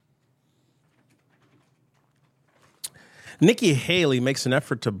Nikki Haley makes an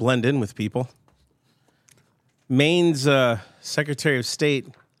effort to blend in with people. Maine's Secretary of State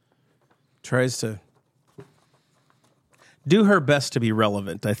tries to do her best to be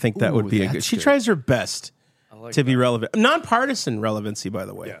relevant. I think that would be a good. She tries her best to be relevant. Nonpartisan relevancy, by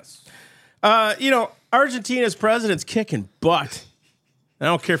the way. Yes. Argentina's president's kicking butt. I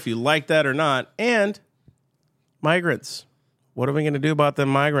don't care if you like that or not. And migrants. What are we going to do about them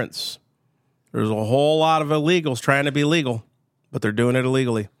migrants? There's a whole lot of illegals trying to be legal, but they're doing it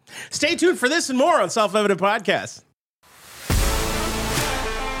illegally. Stay tuned for this and more on Self-Evident Podcast.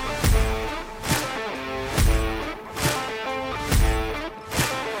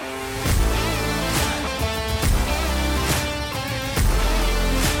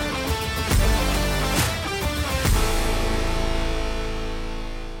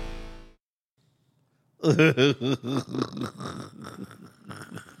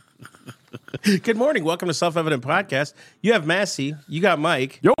 Good morning. Welcome to Self-Evident Podcast. You have Massey. You got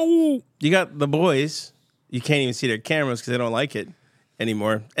Mike. Yo! You got the boys. You can't even see their cameras because they don't like it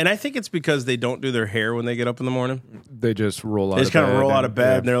anymore. And I think it's because they don't do their hair when they get up in the morning. They just roll out They just kind of roll out of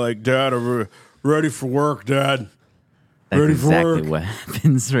bed and they're like, Dad, I'm ready for work, Dad. That's ready for exactly work. what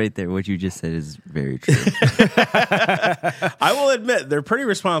happens right there. What you just said is very true. I will admit, they're pretty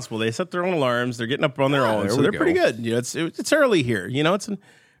responsible. They set their own alarms. They're getting up on their own. So they're pretty good. You know, it's early here. You know, it's an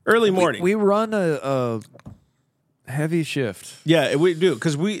early morning. We run a heavy shift. Yeah, we do,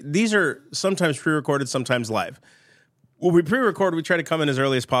 because these are sometimes pre-recorded, sometimes live. When we pre-record, we try to come in as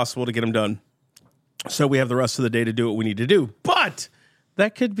early as possible to get them done, so we have the rest of the day to do what we need to do. But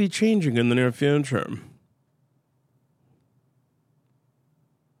that could be changing in the near future.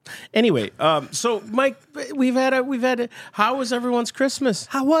 Anyway, so Mike, we've had. How was everyone's Christmas?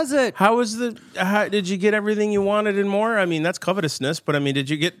 How was it? Did you get everything you wanted and more? I mean, that's covetousness, but I mean, did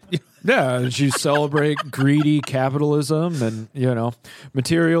you get? Yeah, and you celebrate greedy capitalism and,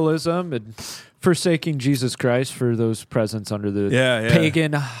 materialism and forsaking Jesus Christ for those presents under the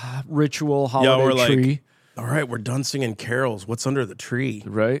pagan ritual holiday tree. All right, we're done singing carols. What's under the tree?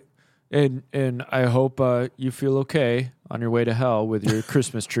 Right? And I hope you feel okay on your way to hell with your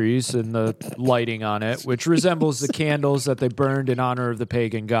Christmas trees and the lighting on it, which resembles the candles that they burned in honor of the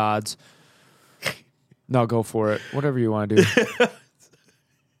pagan gods. No, go for it. Whatever you want to do.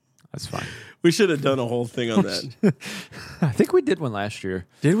 That's fine. We should have done a whole thing on that. I think we did one last year.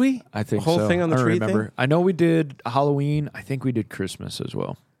 Did we? I think a whole so. thing on the tree remember. thing? I know we did Halloween. I think we did Christmas as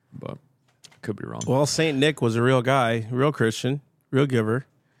well, but could be wrong. Well, Saint Nick was a real guy, real Christian, real giver.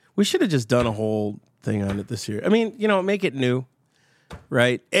 We should have just done a whole thing on it this year. I mean, make it new,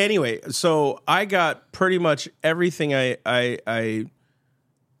 right? Anyway, so I got pretty much everything I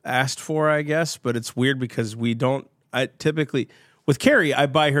asked for, I guess, but it's weird because I typically, with Carrie, I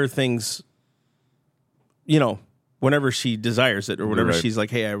buy her things, whenever she desires it or whenever she's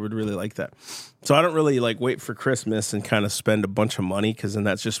like, hey, I would really like that. So I don't really wait for Christmas and kind of spend a bunch of money, because then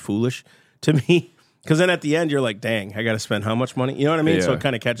that's just foolish to me. Because then at the end, you're like, dang, I got to spend how much money? You know what I mean? Yeah. So it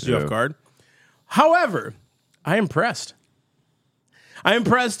kind of catches you off guard. However, I'm impressed. And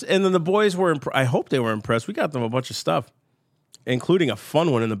then the boys were I hope they were impressed. We got them a bunch of stuff, including a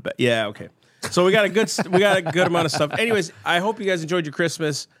fun one in the bed. Yeah, okay. So we got a good amount of stuff. Anyways, I hope you guys enjoyed your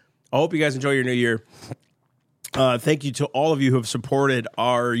Christmas. I hope you guys enjoy your New Year. Thank you to all of you who have supported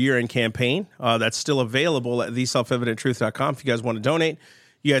our year-end campaign. That's still available at theselfevidenttruth.com if you guys want to donate.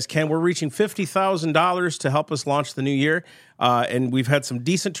 You guys can. We're reaching $50,000 to help us launch the new year, and we've had some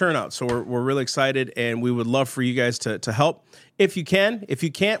decent turnout, so we're really excited, and we would love for you guys to help if you can. If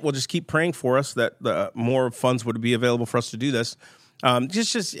you can't, we'll just keep praying for us that more funds would be available for us to do this.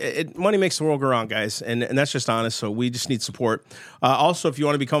 Money makes the world go round, guys, and that's just honest, so we just need support. Also, if you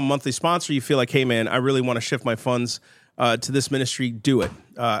want to become a monthly sponsor, you feel like, hey, man, I really want to shift my funds to this ministry, do it.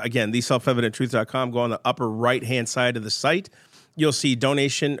 Again, theselfevidenttruth.com. Go on the upper right-hand side of the site. You'll see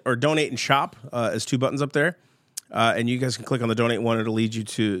donation or donate and shop as two buttons up there. And you guys can click on the donate one. It'll lead you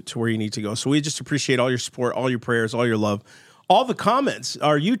to where you need to go. So we just appreciate all your support, all your prayers, all your love, all the comments.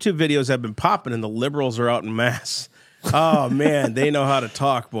 Our YouTube videos have been popping and the liberals are out in mass. Oh, man, they know how to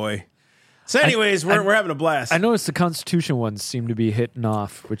talk, boy. So anyways, we're having a blast. I noticed the Constitution ones seem to be hitting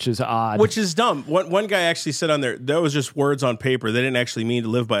off, which is odd. Which is dumb. One guy actually said on there, that was just words on paper. They didn't actually mean to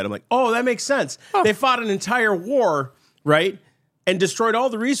live by it. I'm like, oh, that makes sense. Oh. They fought an entire war, right? And destroyed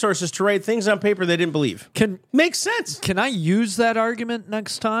all the resources to write things on paper they didn't believe. Makes sense. Can I use that argument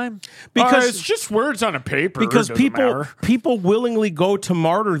next time? Because it's just words on a paper. Because people willingly go to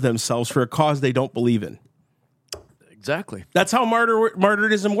martyr themselves for a cause they don't believe in. Exactly. That's how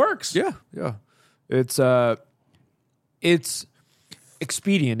martyrdom works. Yeah. It's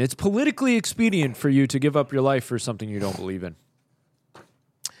expedient. It's politically expedient for you to give up your life for something you don't believe in.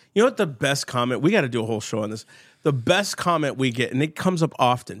 You know what the best comment, we got to do a whole show on this. The best comment we get, and it comes up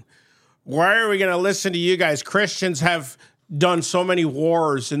often, why are we going to listen to you guys? Christians have done so many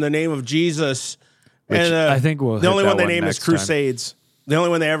wars in the name of Jesus. Which and I think the only one they name is Crusades. The only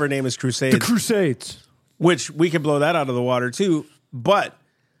one they ever name is Crusades. The Crusades. Which we could blow that out of the water too. But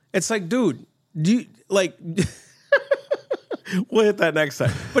it's like, dude, do you, like, we'll hit that next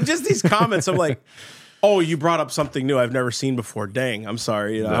time. But just these comments, I'm like, oh, you brought up something new I've never seen before. Dang, I'm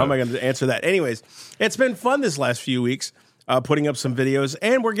sorry. You know, how am I going to answer that? Anyways, it's been fun this last few weeks, putting up some videos,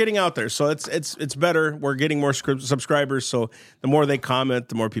 and we're getting out there. So it's better. We're getting more subscribers. So the more they comment,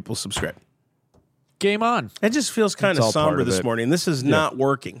 the more people subscribe. Game on. It just feels kind of somber this morning. This is not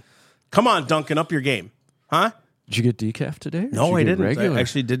working. Come on, Duncan, up your game. Huh? Did you get decaf today? No, I didn't. Regular? I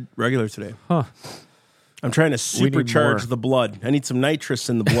actually did regular today. Huh. I'm trying to supercharge the blood. I need some nitrous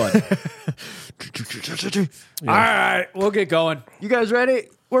in the blood. All right, we'll get going. You guys ready?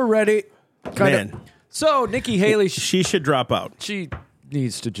 We're ready. Man. So, Nikki Haley, She should drop out. she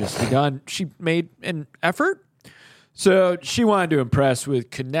needs to just be done. She made an effort. So, she wanted to impress with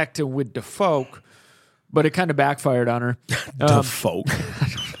connecting with the folk, but it kind of backfired on her. The folk.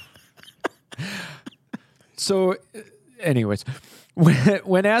 So, anyways,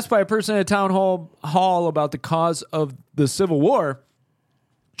 when asked by a person at a town hall about the cause of the Civil War,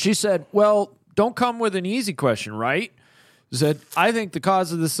 she said, well, don't come with an easy question, right? She said, I think the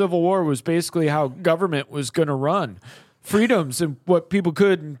cause of the Civil War was basically how government was going to run. Freedoms and what people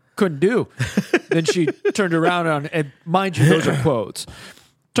could and couldn't do. Then she turned around on, and mind you, those are quotes,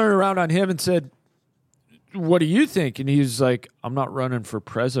 turned around on him and said, what do you think? And he's like, I'm not running for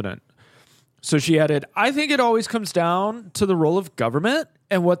president. So she added, I think it always comes down to the role of government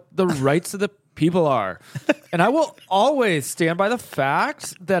and what the rights of the people are. And I will always stand by the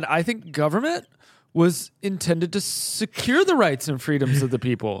fact that I think government was intended to secure the rights and freedoms of the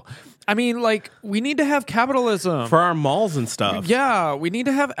people. I mean, like, we need to have capitalism. For our malls and stuff. Yeah, we need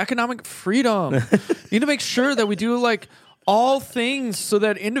to have economic freedom. We need to make sure that we do, like, all things so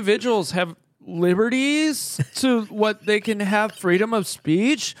that individuals have liberties to what they can have freedom of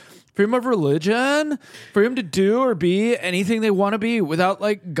speech, freedom of religion, freedom to do or be anything they want to be without,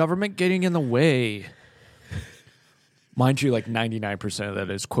 like, government getting in the way. Mind you, like, 99% of that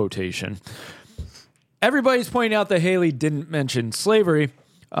is quotation. Everybody's pointing out that Haley didn't mention slavery.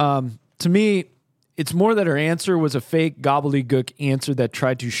 To me, it's more that her answer was a fake gobbledygook answer that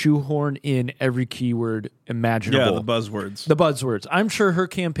tried to shoehorn in every keyword imaginable. Yeah, the buzzwords. The buzzwords. I'm sure her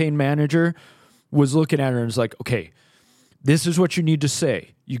campaign manager was looking at her and was like, okay, this is what you need to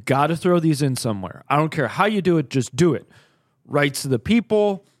say. You got to throw these in somewhere. I don't care how you do it, just do it. Rights of the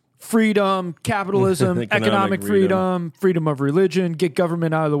people, freedom, capitalism, economic freedom, freedom of religion, get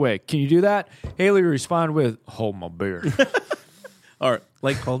government out of the way. Can you do that? Haley responded with, hold my beer. All right,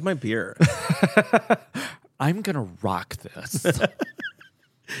 like, hold my beer. I'm going to rock this.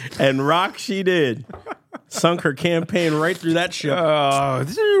 And rock she did. Sunk her campaign right through that ship.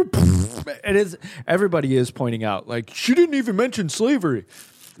 It is. Everybody is pointing out, like, she didn't even mention slavery.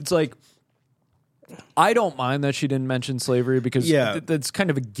 It's like, I don't mind that she didn't mention slavery because that's kind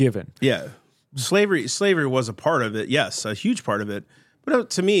of a given. Yeah. Slavery was a part of it. Yes, a huge part of it.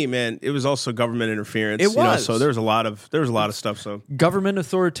 But to me, man, it was also government interference. It was. You know, so there was a lot of stuff. So government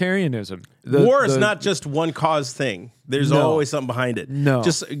authoritarianism. War is not just one cause thing. There's always something behind it. No.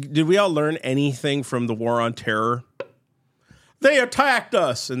 Did we all learn anything from the war on terror? They attacked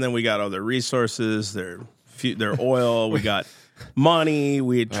us, and then we got all their resources, their oil. We got money.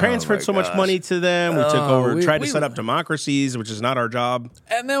 We had transferred so much money to them. We took over, tried to set up democracies, which is not our job.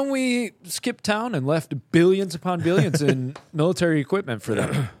 And then we skipped town and left billions upon billions in military equipment for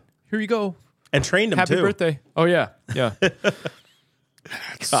them. Here you go. And trained them Happy too. birthday. Oh, yeah. Yeah.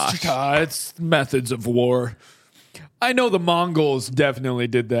 Gosh. It's methods of war. I know the Mongols definitely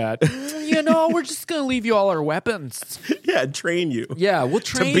did that. We're just going to leave you all our weapons. Yeah, train you. Yeah, we'll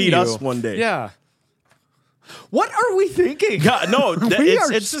train you. To beat us one day. Yeah. What are we thinking? God, no,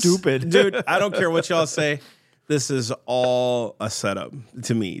 it's stupid. Dude, I don't care what y'all say. This is all a setup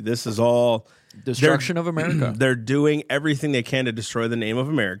to me. This is all destruction of America. They're doing everything they can to destroy the name of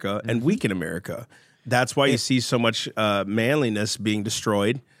America and weaken America. That's why you see so much manliness being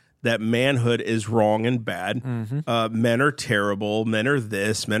destroyed. That manhood is wrong and bad. Men are terrible. Men are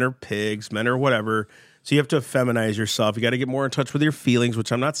this. Men are pigs. Men are whatever. So you have to feminize yourself. You got to get more in touch with your feelings,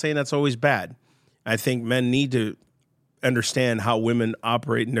 which I'm not saying that's always bad. I think men need to understand how women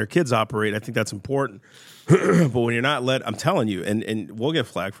operate and their kids operate. I think that's important. But when you're not led, I'm telling you, and we'll get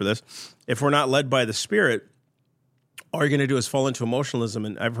flagged for this, if we're not led by the Spirit, all you're going to do is fall into emotionalism.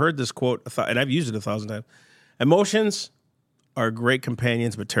 And I've heard this quote, and I've used it 1,000 times. Emotions are great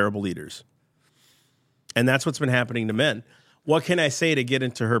companions, but terrible leaders. And that's what's been happening to men. What can I say to get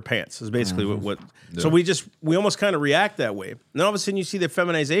into her pants is basically what so we almost kind of react that way. And then all of a sudden you see the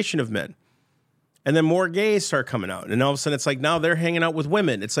feminization of men. And then more gays start coming out. And all of a sudden it's like now they're hanging out with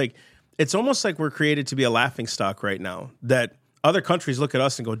women. It's like, it's almost like we're created to be a laughingstock right now, that other countries look at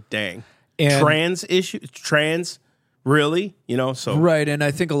us and go, dang, trans, really? You know, so. Right, and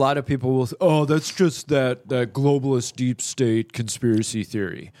I think a lot of people will, that's just that globalist deep state conspiracy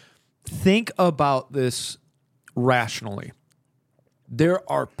theory. Think about this rationally. There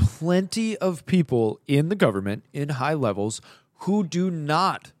are plenty of people in the government, in high levels, who do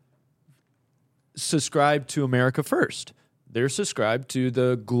not subscribe to America first. They're subscribed to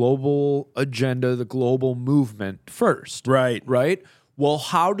the global agenda, the global movement first. Right. Right? Well,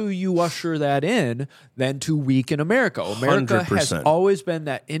 how do you usher that in then to weaken America? America 100%. has always been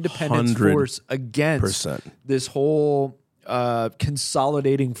that independence force against this whole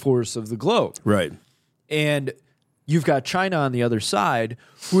consolidating force of the globe. Right. And you've got China on the other side,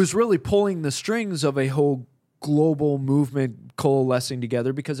 who is really pulling the strings of a whole global movement coalescing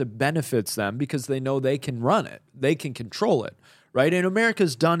together because it benefits them, because they know they can run it. They can control it, right? And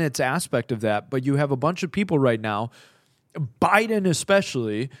America's done its aspect of that, but you have a bunch of people right now, Biden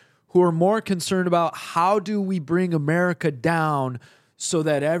especially, who are more concerned about how do we bring America down so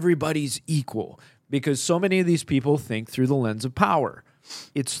that everybody's equal, because so many of these people think through the lens of power.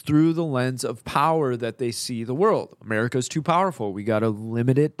 It's through the lens of power that they see the world. America's too powerful. We got to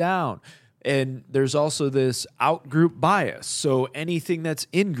limit it down. And there's also this out-group bias. So anything that's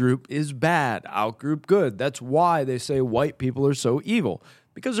in-group is bad, out-group good. That's why they say white people are so evil,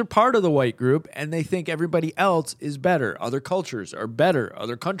 because they're part of the white group and they think everybody else is better. Other cultures are better.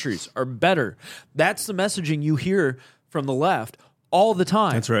 Other countries are better. That's the messaging you hear from the left all the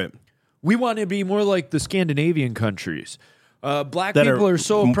time. That's right. We want to be more like the Scandinavian countries. Black that people are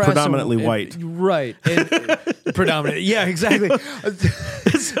so oppressed. Predominantly white. Right. Predominantly. Yeah, exactly.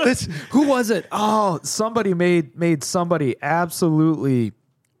 Who was it? Oh, somebody made somebody absolutely,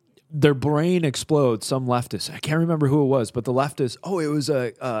 their brain explode. Some leftist. I can't remember who it was, but the leftist. Oh, it was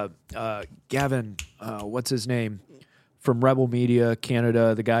Gavin. What's his name? From Rebel Media,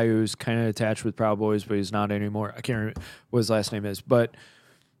 Canada. The guy who's kind of attached with Proud Boys, but he's not anymore. I can't remember what his last name is, but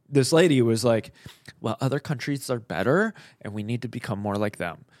this lady was like, well, other countries are better, and we need to become more like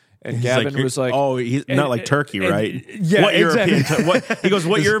them. And he's Gavin was like, oh, he's not like Turkey, right? Yeah, what exactly. He goes,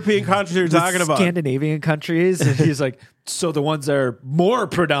 what European countries are you talking about? Scandinavian countries. And he's like, so the ones that are more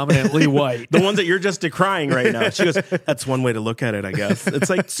predominantly white. The ones that you're just decrying right now. She goes, that's one way to look at it, I guess. It's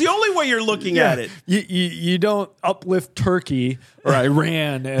like, it's the only way you're looking at it. You don't uplift Turkey or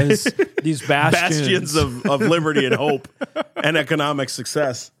Iran as these bastions of liberty and hope and economic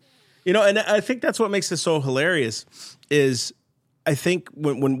success. You know, and I think that's what makes this so hilarious is I think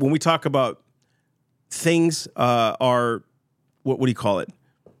when we talk about things are, what do you call it?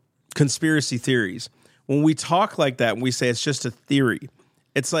 Conspiracy theories. When we talk like that, when we say it's just a theory,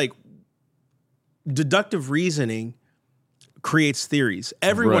 it's like deductive reasoning creates theories.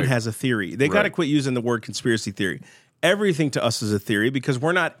 Everyone has a theory. They got to quit using the word conspiracy theory. Everything to us is a theory because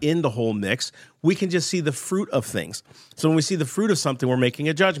we're not in the whole mix. We can just see the fruit of things. So when we see the fruit of something, we're making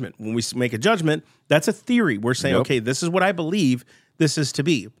a judgment. When we make a judgment, that's a theory. We're saying, okay, this is what I believe this is to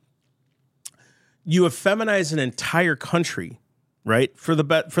be. You have feminized an entire country, right? For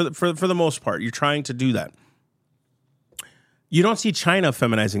the most part, you're trying to do that. You don't see China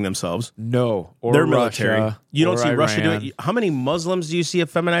feminizing themselves. No, or their Russia, military. You don't see Iran. Russia doing it. How many Muslims do you see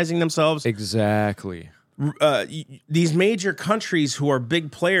feminizing themselves? Exactly. These major countries who are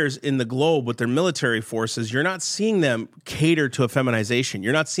big players in the globe with their military forces, you're not seeing them cater to a feminization.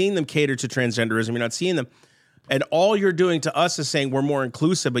 You're not seeing them cater to transgenderism. You're not seeing them. And all you're doing to us is saying we're more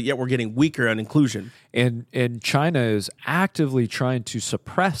inclusive, but yet we're getting weaker on inclusion. And China is actively trying to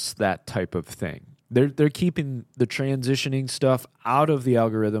suppress that type of thing. They're keeping the transitioning stuff out of the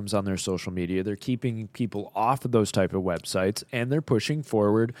algorithms on their social media. They're keeping people off of those type of websites, and they're pushing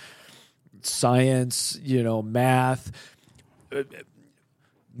forward science, math,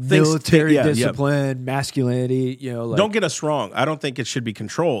 military discipline, masculinity. Don't get us wrong. I don't think it should be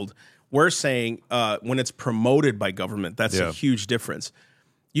controlled. We're saying when it's promoted by government, that's a huge difference.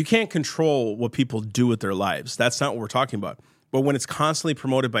 You can't control what people do with their lives. That's not what we're talking about. But when it's constantly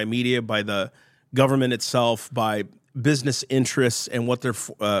promoted by media, by the government itself, by business interests and what they're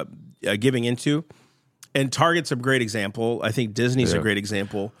giving into, and Target's a great example. I think Disney's a great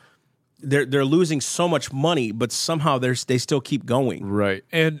example. they're losing so much money, but somehow they still keep going. Right.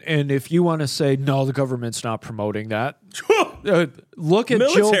 And if you want to say, no, the government's not promoting that, look at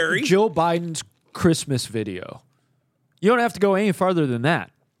Jill Biden's Christmas video. You don't have to go any farther than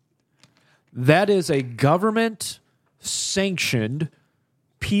that. That is a government-sanctioned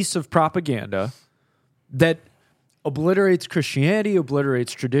piece of propaganda that obliterates Christianity,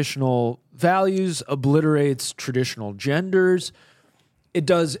 obliterates traditional values, obliterates traditional genders. It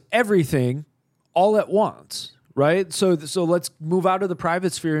does everything all at once, right? So let's move out of the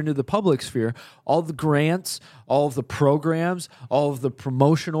private sphere into the public sphere. All the grants, all of the programs, all of the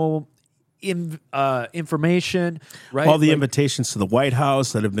promotional information, right? All the invitations to the White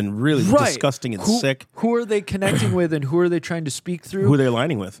House that have been really disgusting and sick. Who are they connecting with, and who are they trying to speak through? Who are they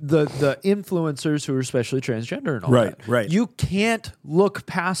aligning with? The influencers who are especially transgender and all that. Right. You can't look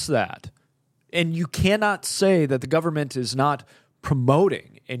past that. And you cannot say that the government is not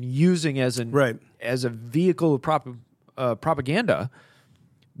promoting and using as a vehicle of propaganda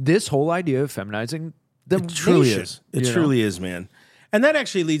this whole idea of feminizing the nation. It truly is. It truly is, man. And that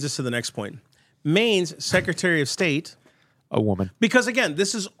actually leads us to the next point. Maine's Secretary of State. A woman. Because, again,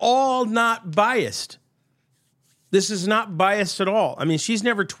 this is all not biased. This is not biased at all. I mean, she's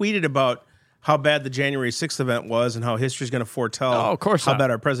never tweeted about how bad the January 6th event was and how history's going to foretell of course how not. bad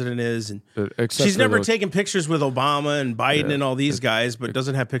our president is. And Except she's never taken pictures with Obama and Biden and all these guys, but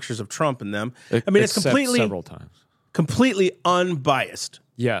doesn't have pictures of Trump in them. I mean, it's several times. Completely unbiased.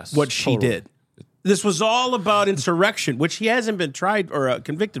 Yes. What she did. This was all about insurrection, which he hasn't been tried or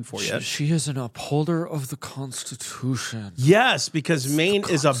convicted for yet. She is an upholder of the Constitution. Yes, because Maine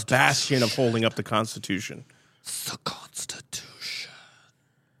is a bastion of holding up the Constitution. The Constitution.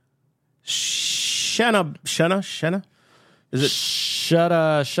 Shenna? Is it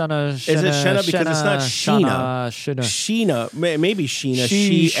Shana? Is it Shenna? Because it's not Sheena. Sheena, maybe Sheena.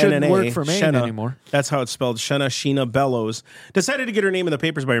 She shouldn't N-N-A, work for Maine Shenna. anymore. That's how it's spelled. Sheena Bellows decided to get her name in the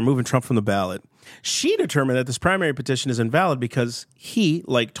papers by removing Trump from the ballot. She determined that this primary petition is invalid because he,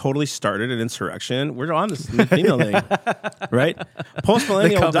 totally started an insurrection. We're on this female thing, right?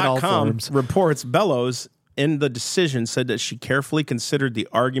 Postmillennial.com reports Bellows in the decision said that she carefully considered the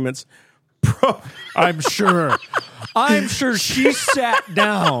arguments I'm sure she sat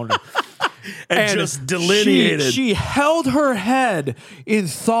down and just delineated. She held her head in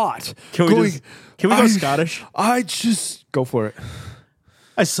thought. Can we go Scottish? I just go for it.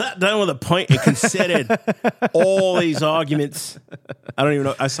 I sat down with a pint and considered all these arguments. I don't even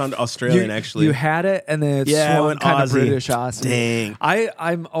know. I sound Australian, actually. You had it, and then it swung kind of British Aussie. Dang.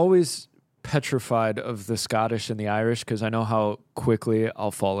 I'm always petrified of the Scottish and the Irish because I know how quickly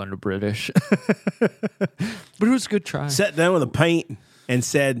I'll fall into British. But it was a good try. Sat down with a pint and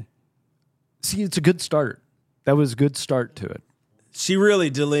said... See, it's a good start. That was a good start to it. She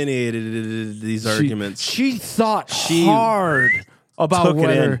really delineated these arguments. She thought hard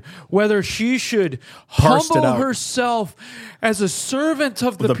about whether she should humble herself as a servant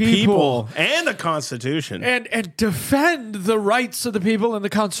of the people and the Constitution and defend the rights of the people and the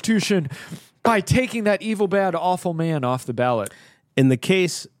Constitution by taking that evil, bad, awful man off the ballot. In the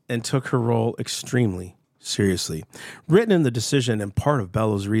case, and took her role extremely seriously. Written in the decision and part of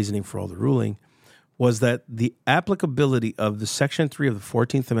Bellows' reasoning for all the ruling was that the applicability of the Section 3 of the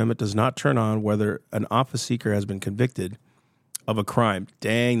 14th Amendment does not turn on whether an office seeker has been convicted of a crime.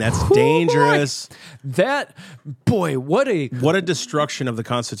 Dang, that's dangerous. What a destruction of the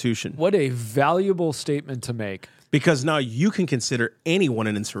Constitution. What a valuable statement to make. Because now you can consider anyone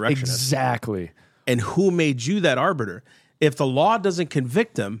an insurrectionist. Exactly. And who made you that arbiter? If the law doesn't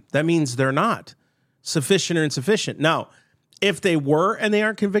convict them, that means they're not sufficient or insufficient. Now, if they were and they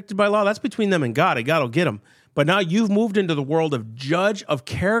aren't convicted by law, that's between them and God, and God will get them. But now you've moved into the world of judge of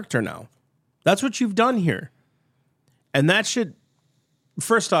character now. That's what you've done here. And that should,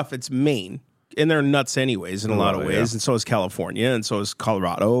 first off, it's Maine, and they're nuts anyways in a lot of ways, and so is California, and so is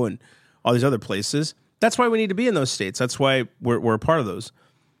Colorado, and all these other places. That's why we need to be in those states. That's why we're a part of those.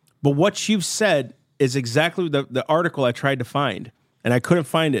 But what you've said is exactly the article I tried to find, and I couldn't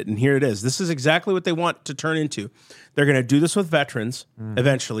find it, and here it is. This is exactly what they want to turn into. They're going to do this with veterans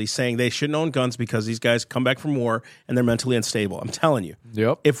eventually, saying they shouldn't own guns because these guys come back from war and they're mentally unstable. I'm telling you.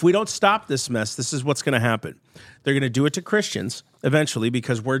 Yep. If we don't stop this mess, this is what's going to happen. They're going to do it to Christians eventually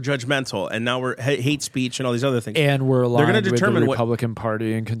because we're judgmental, and now we're hate speech and all these other things. And we're aligned they're going to determine with the Republican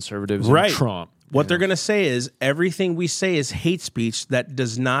Party and conservatives and Trump. What they're going to say is everything we say is hate speech that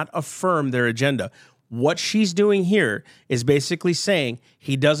does not affirm their agenda. What she's doing here is basically saying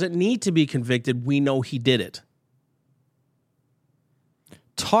he doesn't need to be convicted. We know he did it.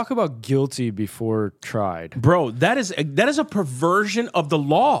 Talk about guilty before tried. Bro, that is a perversion of the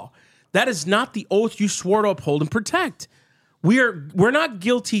law. That is not the oath you swore to uphold and protect. We're not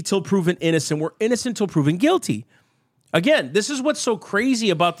guilty till proven innocent. We're innocent till proven guilty. Again, this is what's so crazy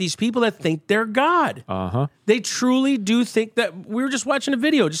about these people that think they're God. They truly do think that. We were just watching a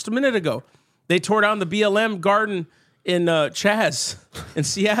video just a minute ago. They tore down the BLM garden in Chaz in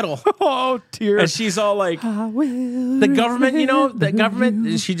Seattle. Oh, dear. And she's all like, the government, the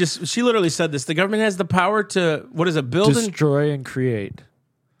government, she literally said this. The government has the power to, build destroy and create.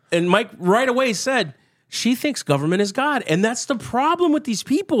 And Mike right away said, she thinks government is God. And that's the problem with these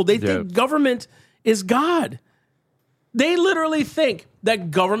people. They think government is God. They literally think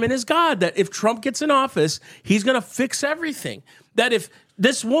that government is God, that if Trump gets in office, he's going to fix everything. That if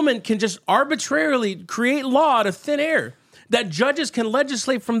this woman can just arbitrarily create law out of thin air, that judges can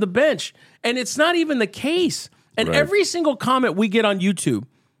legislate from the bench. And it's not even the case. And every single comment we get on YouTube,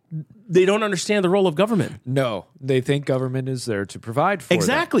 they don't understand the role of government. No, they think government is there to provide for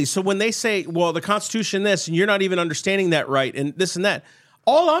Exactly. So when they say, well, the Constitution this, and you're not even understanding that right, and this and that,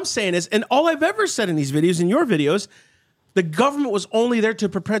 all I'm saying is, and all I've ever said in these videos, in your videos, the government was only there to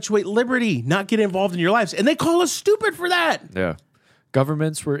perpetuate liberty, not get involved in your lives. And they call us stupid for that. Yeah.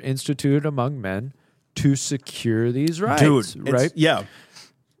 Governments were instituted among men to secure these rights. Dude, right? Yeah.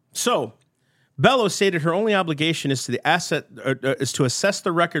 So Bellows stated her only obligation is to assess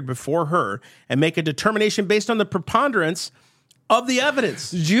the record before her and make a determination based on the preponderance of the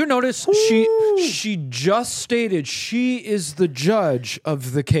evidence. Did you notice she just stated she is the judge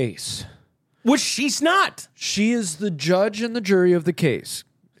of the case? Which she's not. She is the judge and the jury of the case.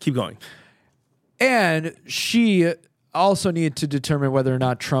 Keep going. And she also needed to determine whether or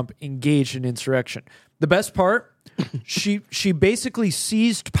not Trump engaged in insurrection. The best part, she basically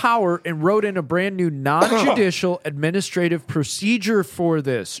seized power and wrote in a brand new non-judicial administrative procedure for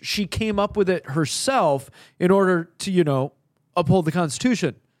this. She came up with it herself in order to, uphold the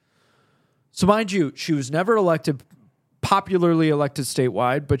Constitution. So mind you, she was never popularly elected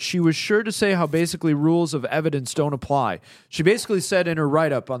statewide, but she was sure to say how basically rules of evidence don't apply. She basically said in her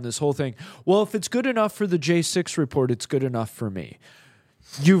write-up on this whole thing, well, if it's good enough for the J6 report, it's good enough for me.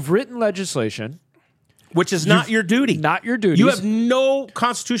 You've written legislation. Which is not your duty. Not your duty. You have no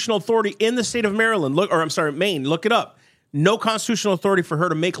constitutional authority in the state of Maryland. Maine. Look it up. No constitutional authority for her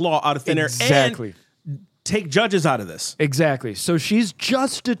to make law out of thin air. Exactly. And take judges out of this. Exactly. So she's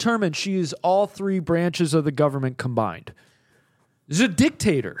just determined she is all three branches of the government combined. This is a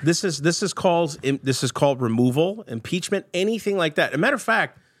dictator. This is called removal, impeachment, anything like that. As a matter of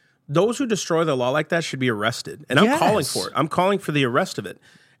fact, those who destroy the law like that should be arrested. And I'm calling for it. I'm calling for the arrest of it.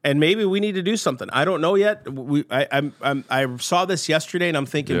 And maybe we need to do something. I don't know yet. I saw this yesterday, and I'm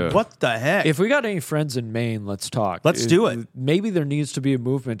thinking, what the heck? If we got any friends in Maine, let's talk. Let's do it. Maybe there needs to be a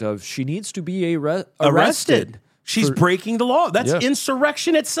movement of she needs to be arrested. She's breaking the law. That's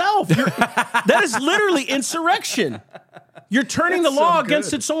insurrection itself. That is literally insurrection. You're turning the law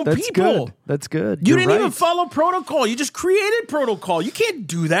against its own people. Good. That's good. You didn't even follow protocol. You just created protocol. You can't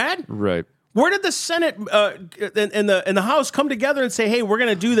do that. Right. Where did the Senate and the House come together and say, hey, we're going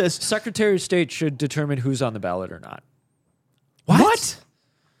to do this? Secretary of State should determine who's on the ballot or not. What?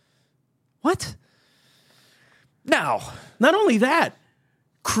 Now, not only that,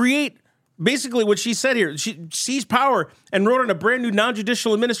 create basically what she said here. She seized power and wrote on a brand new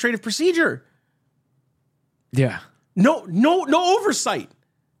non-judicial administrative procedure. Yeah. No oversight.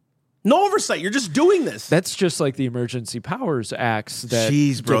 No oversight. You're just doing this. That's just like the emergency powers acts that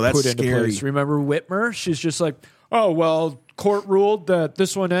Jeez, bro, they put that's into scary. place. Remember Whitmer? She's just like, oh, well, court ruled that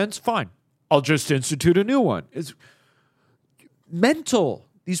this one ends. Fine. I'll just institute a new one. It's mental.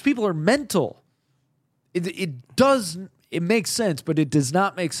 These people are mental. It makes sense, but it does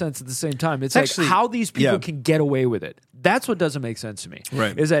not make sense at the same time. It's actually, like how these people can get away with it. That's what doesn't make sense to me.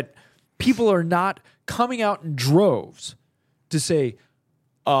 Right. Is that people are not coming out in droves to say,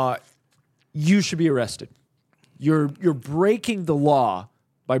 you should be arrested. You're breaking the law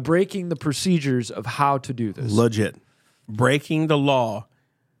by breaking the procedures of how to do this. Legit. Breaking the law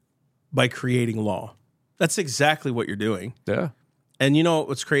by creating law. That's exactly what you're doing. Yeah. And you know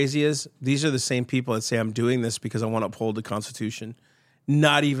what's crazy is these are the same people that say I'm doing this because I want to uphold the Constitution.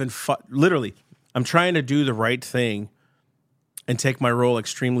 Not even literally, I'm trying to do the right thing and take my role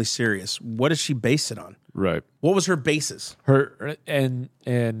extremely serious. What does she base it on? Right. What was her basis?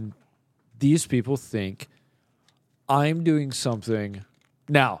 And these people think I'm doing something.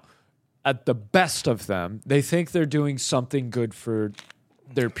 Now, at the best of them, they think they're doing something good for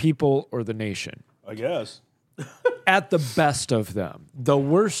their people or the nation. I guess. At the best of them. The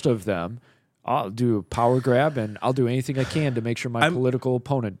worst of them, I'll do a power grab and I'll do anything I can to make sure my political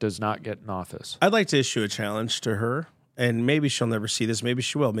opponent does not get in office. I'd like to issue a challenge to her and maybe she'll never see this. Maybe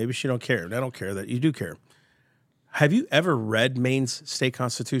she will. Maybe she don't care. I don't care that you do care. Have you ever read Maine's state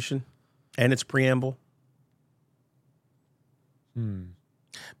constitution and its preamble?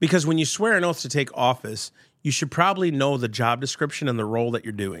 Because when you swear an oath to take office, you should probably know the job description and the role that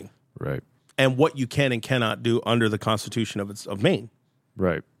you're doing. Right. And what you can and cannot do under the Constitution of Maine.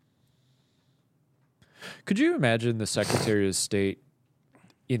 Right. Could you imagine the Secretary of State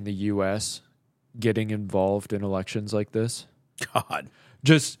in the U.S. getting involved in elections like this? God.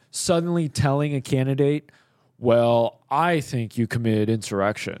 Just suddenly telling a candidate, well, I think you committed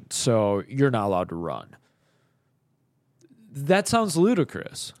insurrection, so you're not allowed to run. That sounds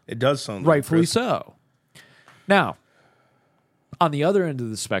ludicrous. It does sound Rightfully ludicrous. so. Now, on the other end of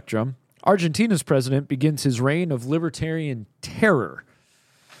the spectrum, Argentina's president begins his reign of libertarian terror.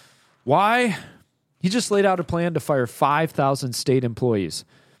 Why? He just laid out a plan to fire 5,000 state employees.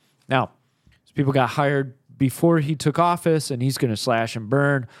 Now, these people got hired before he took office, and he's going to slash and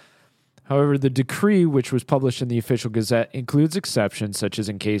burn. However, the decree, which was published in the official gazette, includes exceptions, such as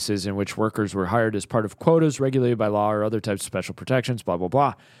in cases in which workers were hired as part of quotas regulated by law or other types of special protections, blah, blah,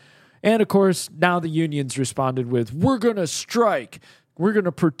 blah. And, of course, now the unions responded with, we're going to strike. We're going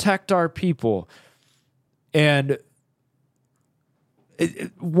to protect our people. And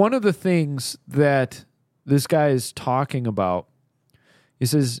one of the things that this guy is talking about, he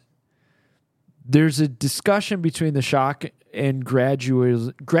says, there's a discussion between the shock and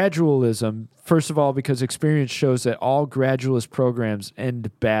gradualism, first of all, because experience shows that all gradualist programs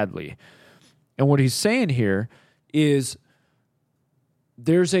end badly. And what he's saying here is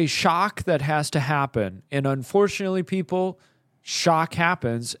there's a shock that has to happen. And unfortunately, shock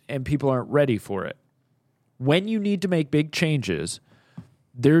happens and people aren't ready for it. When you need to make big changes,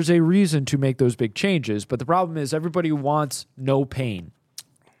 there's a reason to make those big changes. But the problem is everybody wants no pain.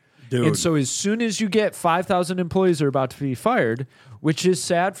 Dude. And so as soon as you get 5,000 employees that are about to be fired, which is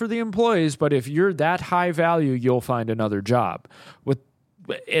sad for the employees, but if you're that high value, you'll find another job.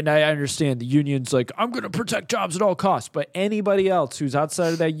 And I understand the union's like, I'm going to protect jobs at all costs, but anybody else who's outside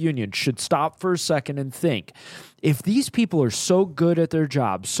of that union should stop for a second and think, if these people are so good at their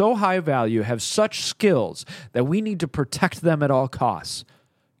job, so high value, have such skills that we need to protect them at all costs,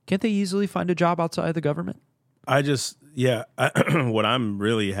 can't they easily find a job outside of the government? What I'm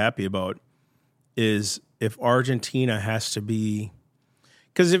really happy about is if Argentina has to be,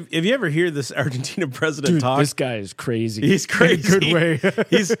 because if you ever hear this Argentina president talk, this guy is crazy. He's crazy. In a good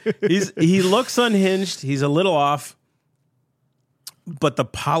way. He looks unhinged. He's a little off, but the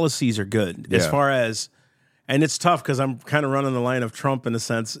policies are good as far as, and it's tough because I'm kind of running the line of Trump in a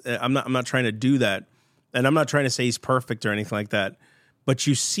sense. I'm not trying to do that, and I'm not trying to say he's perfect or anything like that. But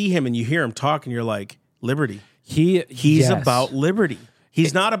you see him and you hear him talk, and you're like, liberty. He's about liberty.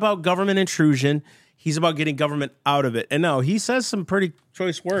 He's not about government intrusion. He's about getting government out of it. And no, he says some pretty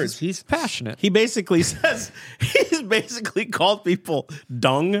choice words. He's passionate. He basically says, he's basically called people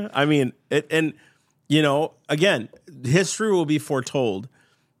dung. I mean, again, history will be foretold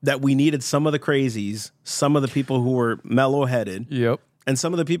that we needed some of the crazies, some of the people who were mellow-headed, and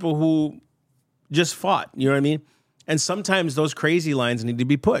some of the people who just fought. You know what I mean? And sometimes those crazy lines need to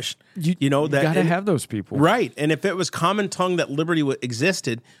be pushed. You got to have those people. Right. And if it was common tongue that liberty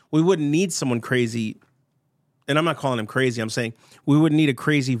existed, we wouldn't need someone crazy. And I'm not calling him crazy. I'm saying we wouldn't need a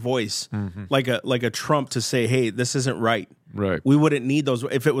crazy voice like a Trump to say, hey, this isn't right. Right. We wouldn't need those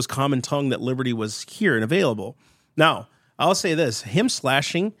if it was common tongue that liberty was here and available. Now, I'll say this. Him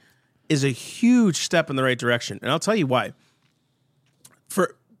slashing is a huge step in the right direction. And I'll tell you why.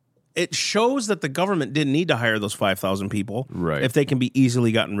 It shows that the government didn't need to hire those 5,000 people if they can be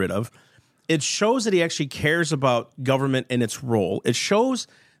easily gotten rid of. It shows that he actually cares about government and its role. It shows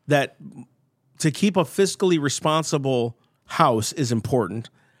that to keep a fiscally responsible house is important.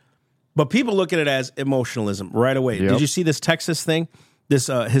 But people look at it as emotionalism right away. Did you see this Texas thing? This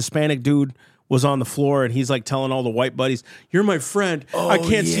Hispanic dude was on the floor and he's like telling all the white buddies, you're my friend. I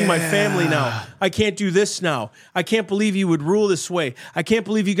can't see my family now. I can't do this now. I can't believe you would rule this way. I can't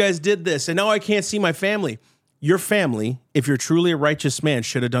believe you guys did this. And now I can't see my family. Your family, if you're truly a righteous man,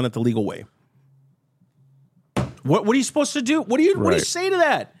 should have done it the legal way. What are you supposed to do? What do you say to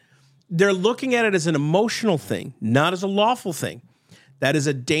that? They're looking at it as an emotional thing, not as a lawful thing. That is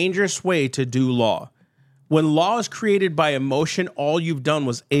a dangerous way to do law. When law is created by emotion, all you've done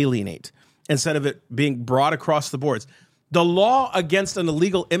was alienate instead of it being brought across the boards. The law against an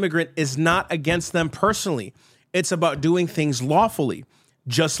illegal immigrant is not against them personally. It's about doing things lawfully,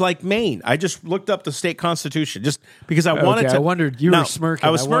 just like Maine. I just looked up the state constitution just because I wanted to. I wondered. You were smirking.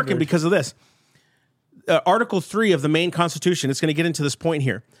 I was smirking because of this. Article 3 of the Maine Constitution, it's going to get into this point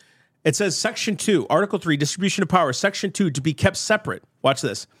here. It says Section 2, Article 3, distribution of power, Section 2, to be kept separate. Watch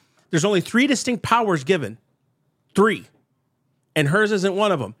this. There's only 3 distinct powers given. 3. And hers isn't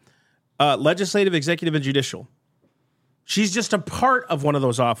one of them. Legislative, executive, and judicial. She's just a part of one of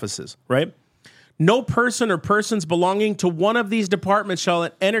those offices, right? No person or persons belonging to one of these departments shall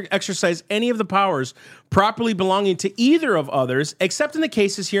exercise any of the powers properly belonging to either of others, except in the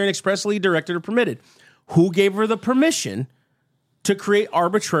cases herein expressly directed or permitted. Who gave her the permission to create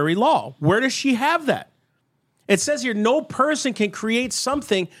arbitrary law? Where does she have that? It says here, no person can create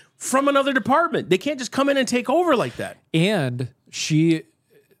something from another department. They can't just come in and take over like that. And she,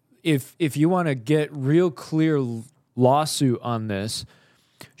 if you want to get real clear lawsuit on this,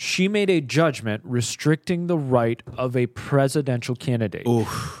 she made a judgment restricting the right of a presidential candidate.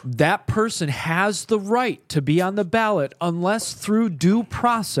 Oof. That person has the right to be on the ballot unless through due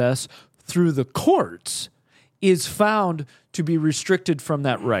process through the courts is found to be restricted from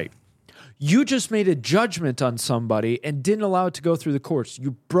that right. You just made a judgment on somebody and didn't allow it to go through the courts.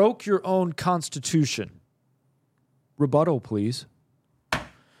 You broke your own constitution. Rebuttal, please.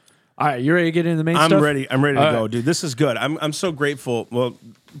 All right, you ready to get into the main stuff? I'm ready to go, dude. This is good. I'm so grateful. Well,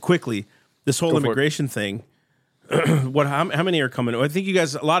 quickly, this whole immigration thing. How many are coming? I think you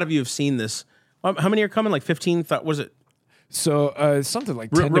guys, a lot of you have seen this. How many are coming? Like 15? Was it? So something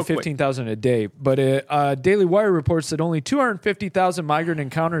like 10 to 15,000 a day. But Daily Wire reports that only 250,000 migrant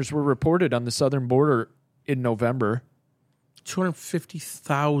encounters were reported on the southern border in November.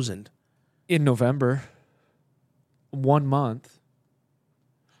 250,000 in November. 1 month.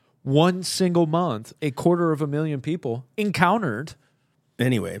 One single month, 250,000 people encountered.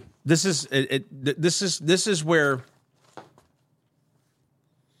 Anyway, this is where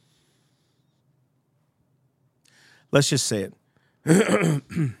let's just say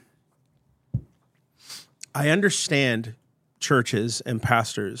it. I understand churches and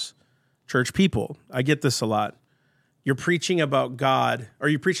pastors, church people. I get this a lot. You're preaching about God, or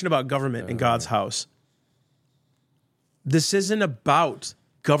you're preaching about government in God's house. This isn't about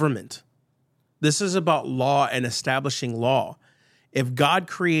government. This is about law and establishing law. If God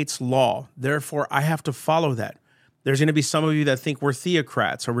creates law, therefore I have to follow that. There's going to be some of you that think we're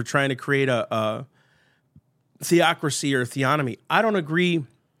theocrats or we're trying to create a theocracy or theonomy. I don't agree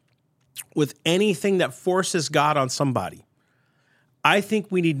with anything that forces God on somebody. I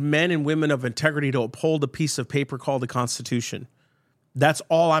think we need men and women of integrity to uphold a piece of paper called the Constitution. That's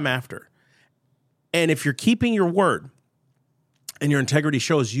all I'm after. And if you're keeping your word, and your integrity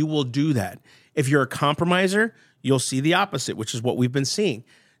shows, you will do that. If you're a compromiser, you'll see the opposite, which is what we've been seeing.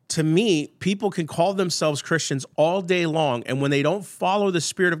 To me, people can call themselves Christians all day long, and when they don't follow the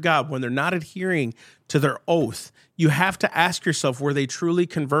Spirit of God, when they're not adhering to their oath, you have to ask yourself, were they truly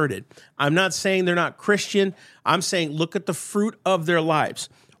converted? I'm not saying they're not Christian. I'm saying look at the fruit of their lives.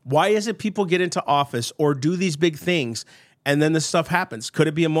 Why is it people get into office or do these big things, and then this stuff happens? Could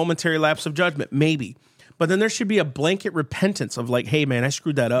it be a momentary lapse of judgment? Maybe. But then there should be a blanket repentance of like, hey, man, I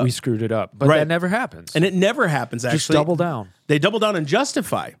screwed that up. We screwed it up. But that never happens. And it never happens, actually. Just double down. They double down and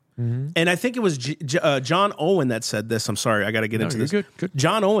justify. Mm-hmm. And I think it was John Owen that said this. I'm sorry, I got to get into this. Good.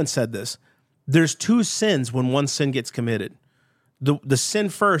 John Owen said this. There's 2 sins when one sin gets committed. The sin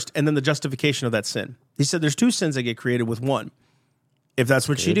first and then the justification of that sin. He said there's 2 sins that get created with one, if that's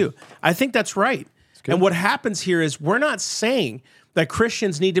what you do. I think that's right. And what happens here is we're not saying that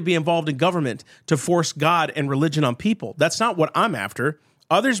Christians need to be involved in government to force God and religion on people. That's not what I'm after.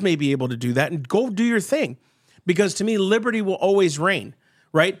 Others may be able to do that, and go do your thing. Because to me, liberty will always reign,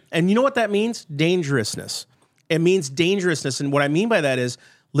 right? And you know what that means? Dangerousness. It means dangerousness. And what I mean by that is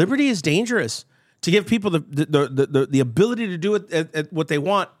liberty is dangerous. To give people the ability to do it what they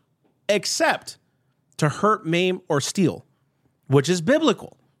want, except to hurt, maim, or steal, which is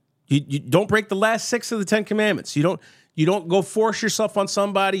biblical. You don't break the last 6 of the 10 commandments. You don't go force yourself on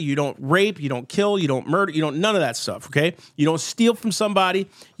somebody. You don't rape. You don't kill. You don't murder. You don't none of that stuff, okay? You don't steal from somebody.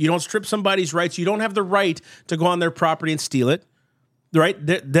 You don't strip somebody's rights. You don't have the right to go on their property and steal it, right?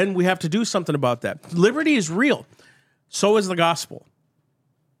 Then we have to do something about that. Liberty is real. So is the gospel.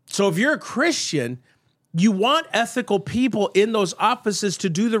 So if you're a Christian, you want ethical people in those offices to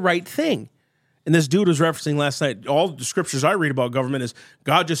do the right thing. And this dude was referencing last night, all the scriptures I read about government is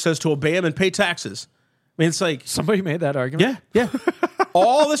God just says to obey him and pay taxes. I mean, it's like... Somebody made that argument? Yeah.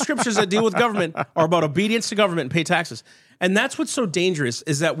 All the scriptures that deal with government are about obedience to government and pay taxes. And that's what's so dangerous,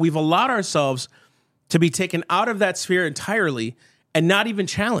 is that we've allowed ourselves to be taken out of that sphere entirely and not even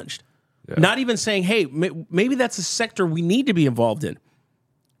challenged. Yeah. Not even saying, hey, maybe that's a sector we need to be involved in,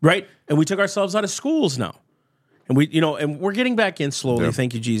 right? And we took ourselves out of schools now. And and we're getting back in slowly,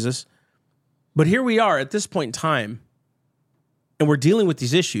 Thank you, Jesus. But here we are at this point in time, and we're dealing with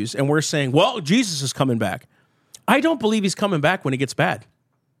these issues, and we're saying, well, Jesus is coming back. I don't believe he's coming back when it gets bad.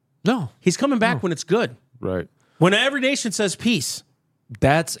 No. He's coming back when it's good. Right. When every nation says peace.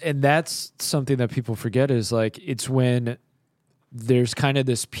 That's something that people forget is like it's when there's kind of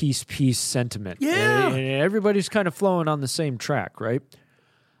this peace sentiment. Yeah. And everybody's kind of flowing on the same track, right?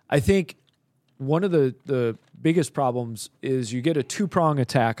 I think one of the biggest problems is you get a two-prong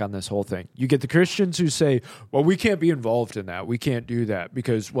attack on this whole thing. You get the Christians who say, well, we can't be involved in that. We can't do that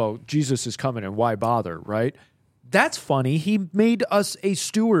because, well, Jesus is coming and why bother, right? That's funny. He made us a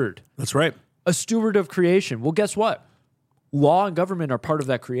steward. That's right. A steward of creation. Well, guess what? Law and government are part of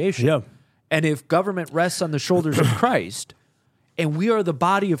that creation. Yeah. And if government rests on the shoulders of Christ, and we are the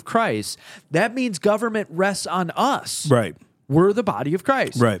body of Christ, that means government rests on us. Right. We're the body of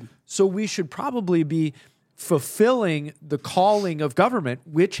Christ. Right. So we should probably be fulfilling the calling of government,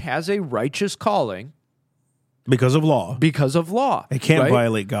 which has a righteous calling. Because of law. Because of law. It can't right?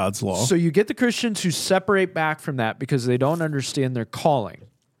 violate God's law. So you get the Christians who separate back from that because they don't understand their calling.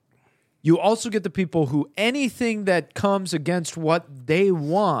 You also get the people who anything that comes against what they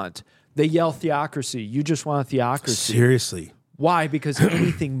want, they yell theocracy. You just want a theocracy. Seriously. Why? Because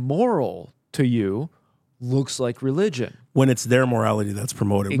anything moral to you looks like religion. When it's their morality that's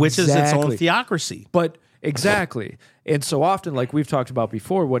promoted, which is its own theocracy. But exactly. And so often, like we've talked about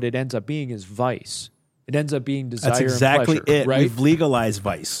before, what it ends up being is vice. It ends up being desire That's exactly and pleasure, it. Right? We've legalized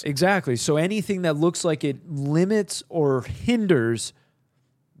vice. Exactly. So anything that looks like it limits or hinders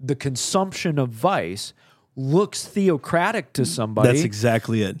the consumption of vice looks theocratic to somebody. That's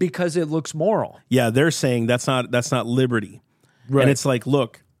exactly it. Because it looks moral. Yeah, they're saying that's not liberty. Right. And it's like,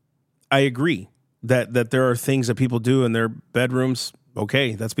 look, I agree that there are things that people do in their bedrooms.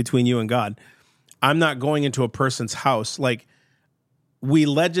 Okay, that's between you and God. I'm not going into a person's house. Like, we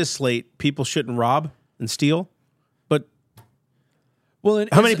legislate people shouldn't rob and steal, but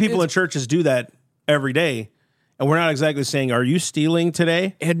how many people in churches do that every day? And we're not exactly saying, are you stealing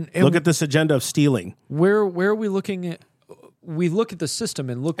today? And look at this agenda of stealing. Where are we looking at? We look at the system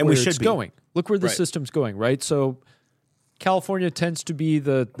and look where it's going. Look where the system's going, right? So California tends to be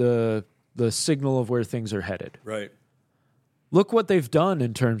the signal of where things are headed. Right. Look what they've done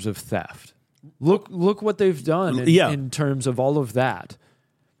in terms of theft. Look what they've done in terms of all of that.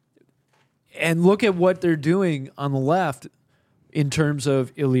 And look at what they're doing on the left in terms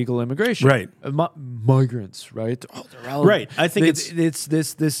of illegal immigration. Right. Migrants, right? Oh, they're out. Right. I think it's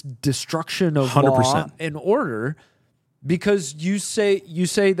this destruction of 100%. law and order because you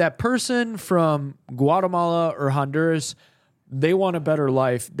say that person from Guatemala or Honduras, they want a better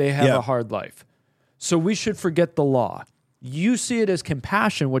life. They have a hard life. So we should forget the law. You see it as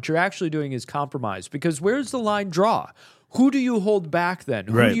compassion. What you're actually doing is compromise because where's the line draw? Who do you hold back then?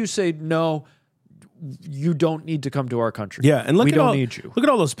 Who do you say, no, you don't need to come to our country? Yeah, and we don't need you. Look at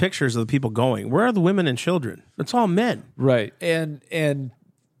all those pictures of the people going. Where are the women and children? It's all men. Right. And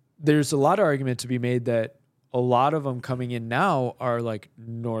there's a lot of argument to be made that a lot of them coming in now are like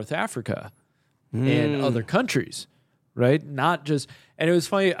North Africa and other countries, right? Not just, and it was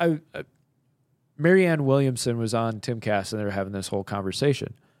funny, Marianne Williamson was on Timcast and they were having this whole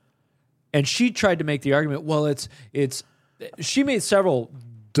conversation. And she tried to make the argument, well, she made several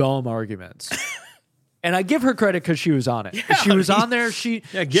dumb arguments. And I give her credit because she was on it. Yeah, she was on there.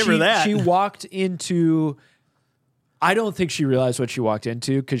 Give her that. She walked into, I don't think she realized what she walked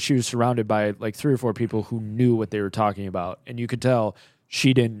into because she was surrounded by like 3 or 4 people who knew what they were talking about. And you could tell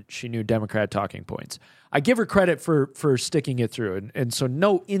she knew Democrat talking points. I give her credit for sticking it through. And so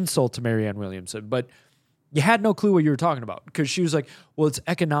no insult to Marianne Williamson, but you had no clue what you were talking about because she was like, well, it's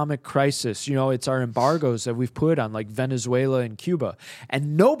economic crisis. You know, it's our embargoes that we've put on like Venezuela and Cuba.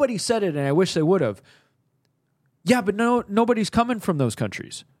 And nobody said it, and I wish they would have. Yeah, but nobody's coming from those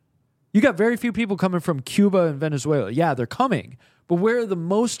countries. You got very few people coming from Cuba and Venezuela. Yeah, they're coming. But where are the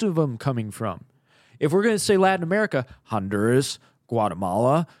most of them coming from? If we're going to say Latin America, Honduras,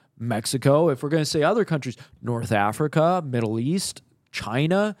 Guatemala, Mexico. If we're going to say other countries, North Africa, Middle East,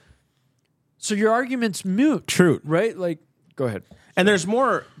 China. So your argument's moot. True. Right? Like, go ahead. And there's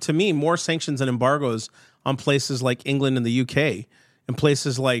more sanctions and embargoes on places like England and the UK and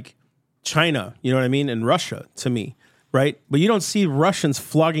places like China, you know what I mean? And Russia, to me, right? But you don't see Russians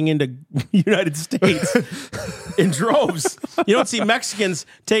flogging into United States in droves. You don't see Mexicans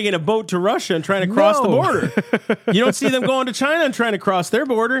taking a boat to Russia and trying to cross the border. You don't see them going to China and trying to cross their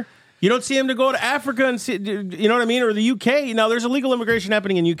border. You don't see them to go to Africa and see, you know what I mean? Or the UK. Now, there's illegal immigration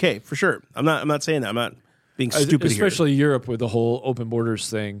happening in UK, for sure. I'm not saying that. I'm not being stupid Especially Europe with the whole open borders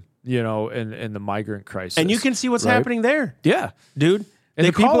thing, you know, and the migrant crisis. And you can see what's happening there. Yeah. Dude. And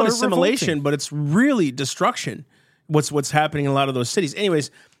They the people call it are assimilation, revolting. but it's really destruction. what's happening in a lot of those cities.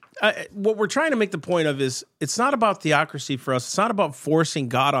 Anyways, what we're trying to make the point of is it's not about theocracy for us. It's not about forcing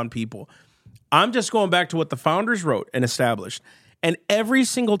God on people. I'm just going back to what the founders wrote and established. And every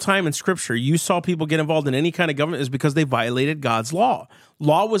single time in Scripture you saw people get involved in any kind of government is because they violated God's law.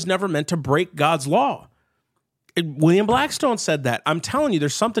 Law was never meant to break God's law. William Blackstone said that. I'm telling you,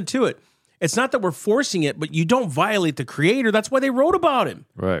 there's something to it. It's not that we're forcing it, but you don't violate the Creator. That's why they wrote about him.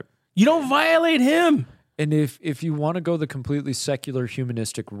 Right. You don't violate him. And if you want to go the completely secular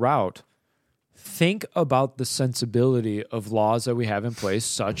humanistic route, think about the sensibility of laws that we have in place,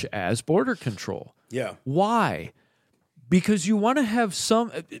 such as border control. Yeah. Why? Because you want to have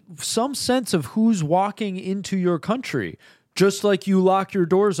some sense of who's walking into your country, just like you lock your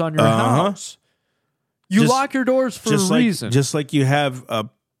doors on your house. You lock your doors for a reason. Just like you have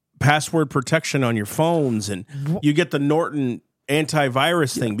password protection on your phones, and you get the Norton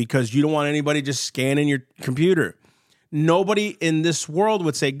antivirus thing because you don't want anybody just scanning your computer. Nobody in this world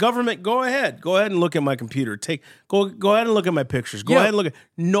would say, government, go ahead and look at my computer. Go ahead and look at my pictures. Go ahead and look at.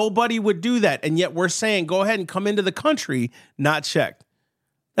 Nobody would do that, and yet we're saying, go ahead and come into the country not checked.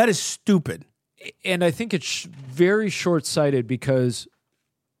 That is stupid. And I think it's very short-sighted because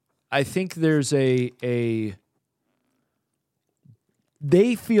I think there's they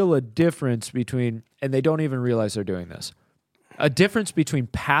feel a difference between, and they don't even realize they're doing this, a difference between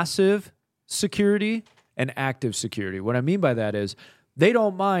passive security and active security. What I mean by that is they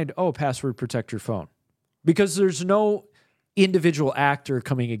don't mind, password protect your phone, because there's no individual actor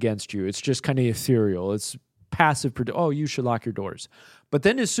coming against you. It's just kind of ethereal. It's passive. You should lock your doors. But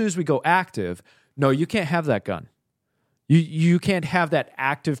then as soon as we go active, no, you can't have that gun. You can't have that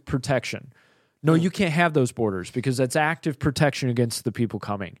active protection. No, you can't have those borders because that's active protection against the people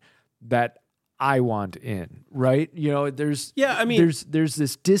coming that I want in, right? There's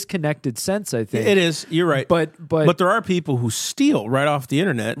this disconnected sense, I think. It is. You're right. But there are people who steal right off the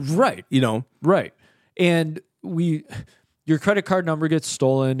internet. Right. Right. And your credit card number gets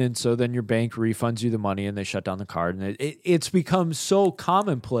stolen, and so then your bank refunds you the money and they shut down the card. And it's become so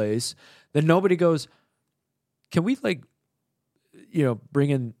commonplace that nobody goes, can we bring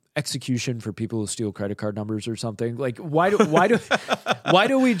in execution for people who steal credit card numbers or something? Like, why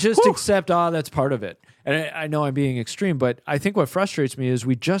do we just accept, that's part of it? And I know I'm being extreme, but I think what frustrates me is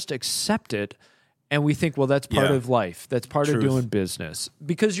we just accept it and we think, well, that's part of life. That's part of doing business,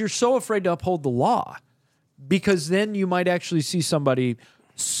 because you're so afraid to uphold the law, because then you might actually see somebody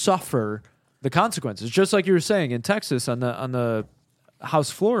suffer the consequences. Just like you were saying in Texas on the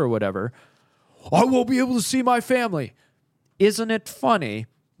house floor or whatever, I won't be able to see my family. Isn't it funny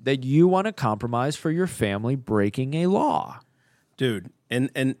that you want to compromise for your family breaking a law? Dude,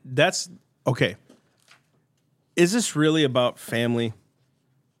 and that's okay. Is this really about family?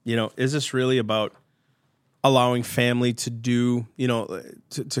 Is this really about allowing family to do,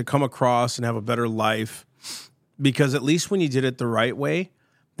 to come across and have a better life? Because at least when you did it the right way,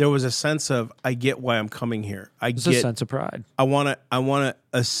 there was a sense of, I get why I'm coming here. There's a sense of pride. I want to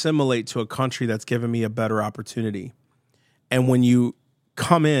assimilate to a country that's given me a better opportunity. And when you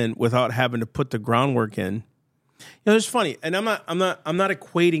come in without having to put the groundwork in, it's funny. And I'm not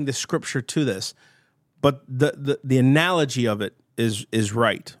equating the scripture to this, but the analogy of it is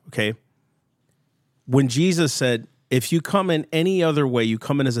right. Okay. When Jesus said, if you come in any other way, you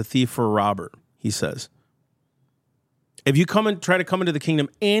come in as a thief or a robber, he says. If you try to come into the kingdom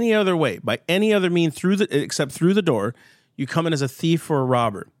any other way, by any other means except through the door, you come in as a thief or a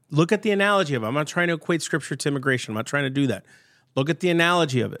robber. Look at the analogy of it. I'm not trying to equate scripture to immigration. I'm not trying to do that. Look at the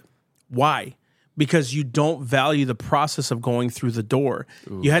analogy of it. Why? Because you don't value the process of going through the door.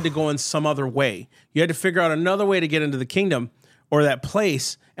 Ooh. You had to go in some other way. You had to figure out another way to get into the kingdom or that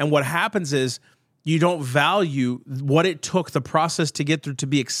place. And what happens is you don't value what it took, the process to get through, to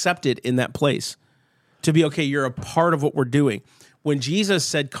be accepted in that place. To be, okay, you're a part of what we're doing. When Jesus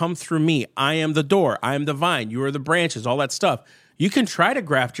said, come through me, I am the door, I am the vine, you are the branches, all that stuff. You can try to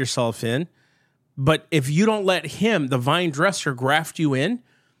graft yourself in, but if you don't let him, the vine dresser, graft you in,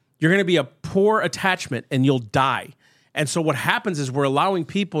 you're going to be a poor attachment and you'll die. And so what happens is we're allowing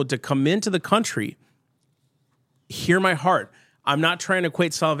people to come into the country. Hear my heart. I'm not trying to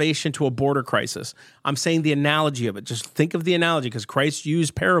equate salvation to a border crisis. I'm saying the analogy of it. Just think of the analogy, because Christ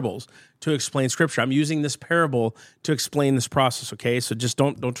used parables to explain scripture. I'm using this parable to explain this process, okay? So just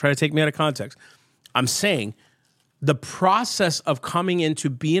don't try to take me out of context. I'm saying the process of coming into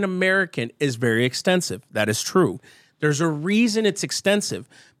being American is very extensive. That is true. There's a reason it's extensive,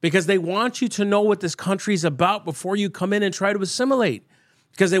 because they want you to know what this country's about before you come in and try to assimilate.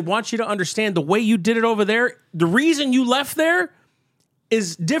 Because they want you to understand the way you did it over there, the reason you left there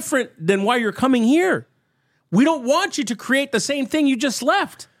is different than why you're coming here. We don't want you to create the same thing you just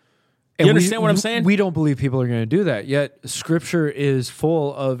left. You understand what I'm saying? We don't believe people are going to do that. Yet Scripture is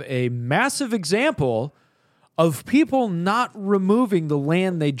full of a massive example of people not removing the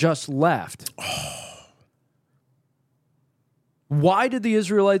land they just left. Why did the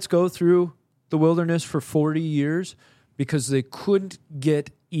Israelites go through the wilderness for 40 years? Because they couldn't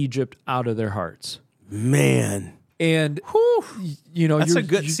get Egypt out of their hearts. Man. And, that's a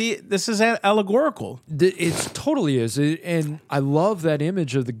good... See, this is allegorical. It totally is. And I love that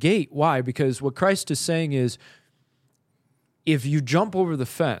image of the gate. Why? Because what Christ is saying is, if you jump over the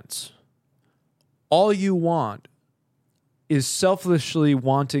fence, all you want is selfishly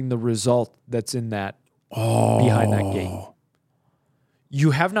wanting the result that's in that, behind that gate.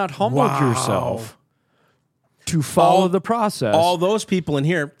 You have not humbled yourself to follow the process. All those people in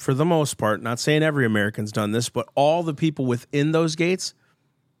here, for the most part, not saying every American's done this, but all the people within those gates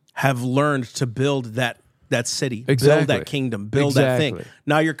have learned to build that city, build that kingdom, build that thing.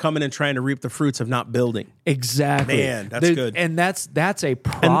 Now you're coming and trying to reap the fruits of not building. Exactly. Man, that's good. And that's a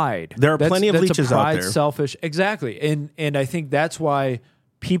pride. And there are plenty of leeches out there. Selfish. Exactly. And I think that's why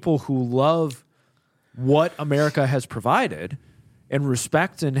people who love what America has provided and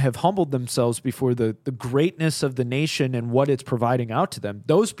respect and have humbled themselves before the greatness of the nation and what it's providing out to them,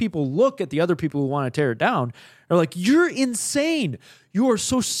 those people look at the other people who want to tear it down, are like, you're insane. You are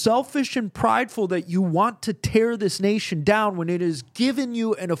so selfish and prideful that you want to tear this nation down when it has given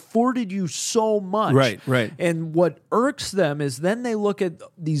you and afforded you so much. Right. And what irks them is then they look at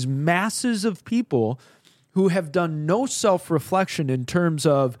these masses of people who have done no self-reflection in terms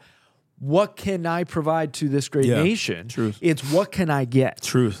of, what can I provide to this great nation? Truth. It's what can I get?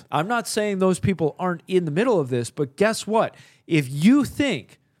 Truth. I'm not saying those people aren't in the middle of this, but guess what? If you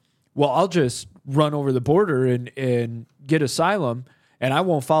think, well, I'll just run over the border and get asylum and I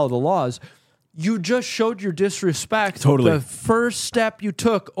won't follow the laws, you just showed your disrespect. Totally. The first step you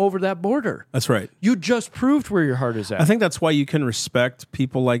took over that border. That's right. You just proved where your heart is at. I think that's why you can respect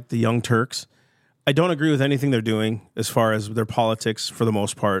people like the Young Turks. I don't agree with anything they're doing as far as their politics for the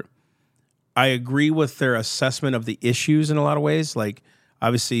most part. I agree with their assessment of the issues in a lot of ways. Like,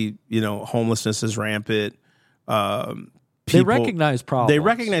 obviously, homelessness is rampant. They recognize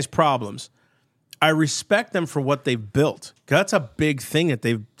problems. I respect them for what they've built. That's a big thing that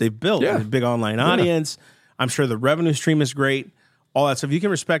they've built. Yeah. A big online audience. I'm sure the revenue stream is great. All that stuff. You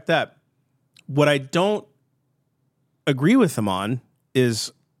can respect that. What I don't agree with them on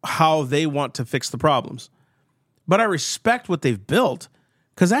is how they want to fix the problems. But I respect what they've built.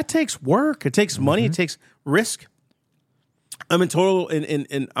 Because that takes work, it takes money, it takes risk. I'm in total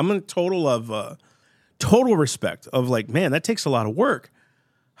total respect of like, man, that takes a lot of work.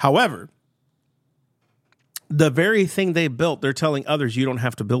 However, the very thing they built, they're telling others you don't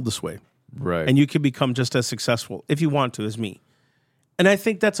have to build this way, right? And you can become just as successful if you want to as me. And I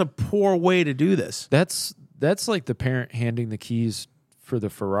think that's a poor way to do this. That's like the parent handing the keys for the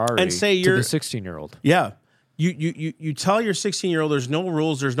Ferrari and say to the 16-year-old. Yeah. You tell your 16-year-old there's no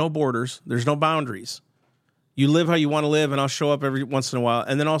rules, there's no borders, there's no boundaries. You live how you want to live, and I'll show up every once in a while.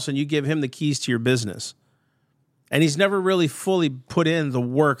 And then all of a sudden you give him the keys to your business. And he's never really fully put in the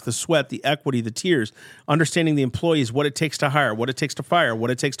work, the sweat, the equity, the tears, understanding the employees, what it takes to hire, what it takes to fire, what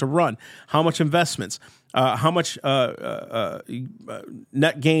it takes to run, how much investments, how much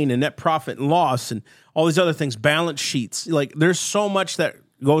net gain and net profit and loss, and all these other things, balance sheets. Like, there's so much that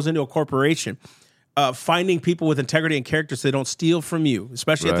goes into a corporation. Finding people with integrity and character so they don't steal from you,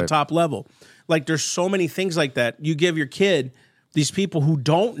 especially at the top level. Like, there's so many things like that. You give your kid, these people who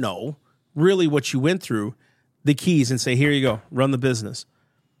don't know really what you went through, the keys and say, here you go, run the business.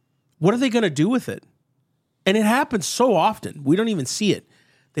 What are they going to do with it? And it happens so often. We don't even see it.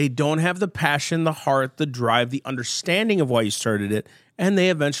 They don't have the passion, the heart, the drive, the understanding of why you started it, and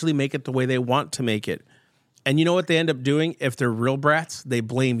they eventually make it the way they want to make it. And you know what they end up doing? If they're real brats, they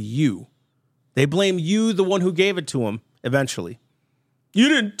blame you. They blame you, the one who gave it to them, eventually. You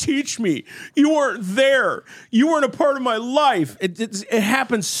didn't teach me. You weren't there. You weren't a part of my life. It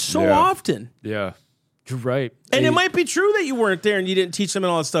happens so often. Yeah, you're right. And it might be true that you weren't there and you didn't teach them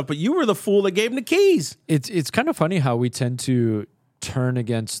and all that stuff, but you were the fool that gave them the keys. It's kind of funny how we tend to turn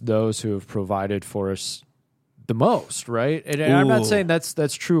against those who have provided for us the most, right? And I'm not saying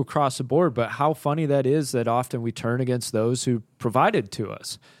that's true across the board, but how funny that is that often we turn against those who provided to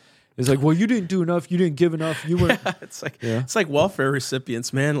us. It's like, well, you didn't do enough. You didn't give enough. You weren't. It's like welfare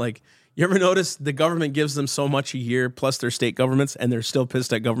recipients, man. Like, you ever notice the government gives them so much a year, plus their state governments, and they're still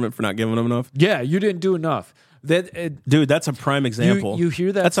pissed at government for not giving them enough? Yeah, you didn't do enough. Dude, that's a prime example. You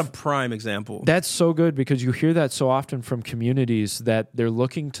hear that? That's a prime example. That's so good because you hear that so often from communities that they're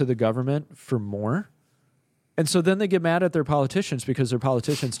looking to the government for more, And so then they get mad at their politicians because their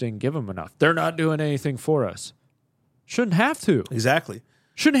politicians didn't give them enough. They're not doing anything for us. Shouldn't have to. Exactly.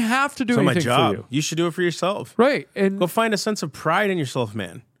 Shouldn't have to do It's not my anything job. for you. You should do it for yourself. Right. And Go find a sense of pride in yourself,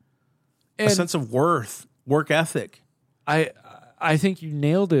 man. A sense of worth, work ethic. I think you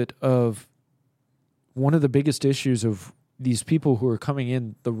nailed it of one of the biggest issues of these people who are coming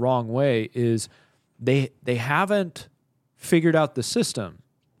in the wrong way is they haven't figured out the system.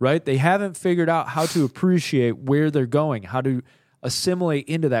 Right? They haven't figured out how to appreciate where they're going, how to assimilate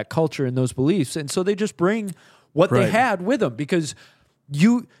into that culture and those beliefs. And so they just bring what they had with them because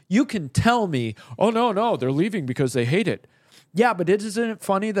you can tell me, oh, no, they're leaving because they hate it. Yeah, but isn't it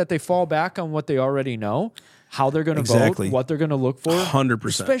funny that they fall back on what they already know, how they're going to vote, what they're going to look for? 100%.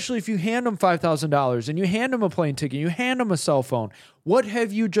 Especially if you hand them $5,000 and you hand them a plane ticket, you hand them a cell phone. What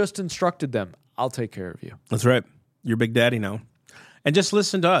have you just instructed them? I'll take care of you. That's right. You're Big Daddy now. And just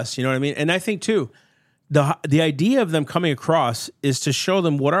listen to us, you know what I mean? And I think, too, the idea of them coming across is to show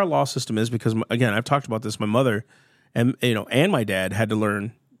them what our law system is because, again, I've talked about this. My mother and my dad had to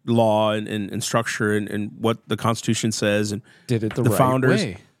learn law and structure and what the Constitution says. And did it the right founders,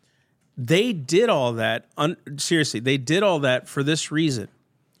 way. They did all that. Seriously, they did all that for this reason.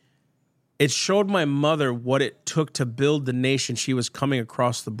 It showed my mother what it took to build the nation she was coming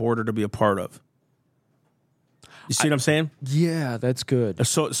across the border to be a part of. You see what I'm saying? Yeah, that's good.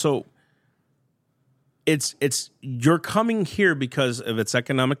 So it's you're coming here because of its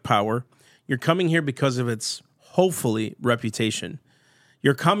economic power. You're coming here because of its hopefully reputation.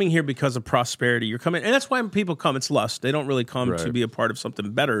 You're coming here because of prosperity. You're coming, and that's why when people come. It's lust. They don't really come to be a part of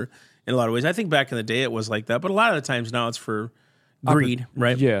something better in a lot of ways. I think back in the day it was like that, but a lot of the times now it's for greed,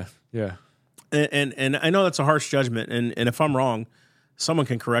 right? Yeah. And I know that's a harsh judgment, and if I'm wrong, someone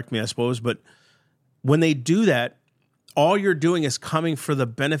can correct me, I suppose. But when they do that, all you're doing is coming for the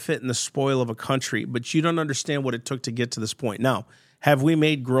benefit and the spoil of a country, but you don't understand what it took to get to this point. Now, have we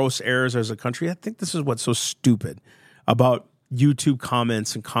made gross errors as a country? I think this is what's so stupid about YouTube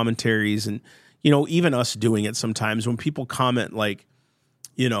comments and commentaries and, even us doing it sometimes when people comment like,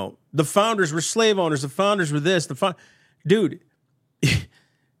 the founders were slave owners, the founders were this, dude,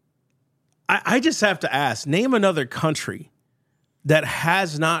 I just have to ask, name another country that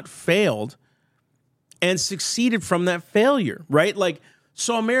has not failed and succeeded from that failure, right? Like,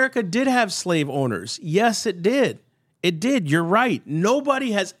 so America did have slave owners. Yes, it did. It did. You're right.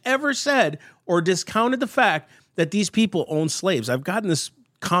 Nobody has ever said or discounted the fact that these people own slaves. I've gotten this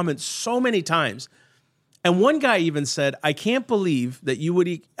comment so many times. And one guy even said, I can't believe that you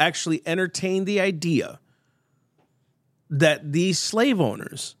would actually entertain the idea that these slave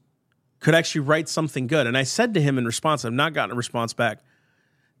owners could actually write something good. And I said to him in response, I've not gotten a response back.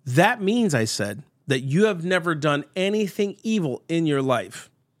 That means, I said, that you have never done anything evil in your life.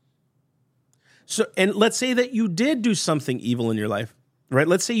 So, and let's say that you did do something evil in your life, right?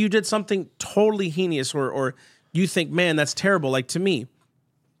 Let's say you did something totally heinous or you think, man, that's terrible. Like to me,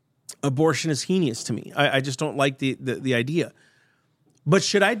 abortion is heinous to me. I just don't like the idea. But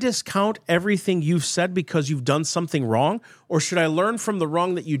should I discount everything you've said because you've done something wrong? Or should I learn from the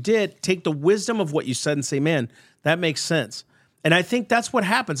wrong that you did, take the wisdom of what you said and say, man, that makes sense? And I think that's what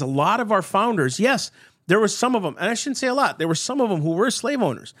happens. A lot of our founders, yes, there were some of them, and I shouldn't say a lot, there were some of them who were slave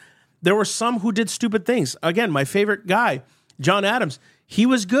owners. There were some who did stupid things. Again, my favorite guy, John Adams, he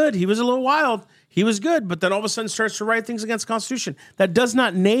was good. He was a little wild. He was good, but then all of a sudden starts to write things against the Constitution. That does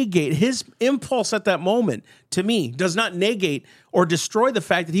not negate his impulse at that moment, to me, does not negate or destroy the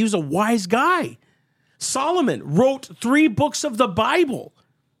fact that he was a wise guy. Solomon wrote 3 books of the Bible.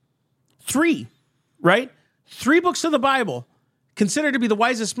 3, right? 3 books of the Bible, considered to be the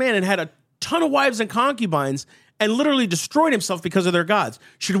wisest man, and had a ton of wives and concubines and literally destroyed himself because of their gods.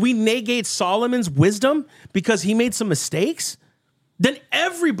 Should we negate Solomon's wisdom because he made some mistakes? Then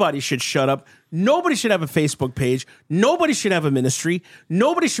everybody should shut up. Nobody should have a Facebook page. Nobody should have a ministry.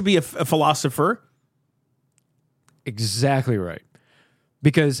 Nobody should be a philosopher. Exactly right.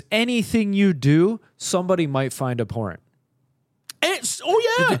 Because anything you do, somebody might find abhorrent.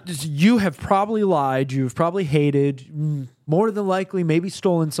 You have probably lied. You've probably hated, more than likely, maybe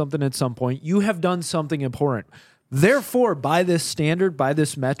stolen something at some point. You have done something abhorrent. Therefore, by this standard, by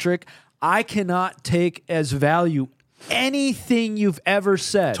this metric, I cannot take as value anything you've ever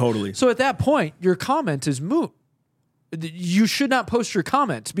said. Totally. So at that point, your comment is moot. You should not post your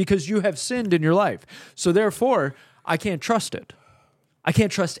comments because you have sinned in your life. So therefore, I can't trust it. I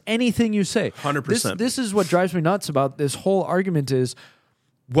can't trust anything you say. 100%. This is what drives me nuts about this whole argument is,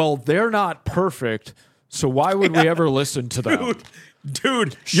 well, they're not perfect, so why would we ever listen to them?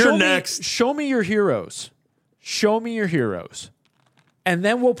 Dude, you're next. Show me your heroes. Show me your heroes. And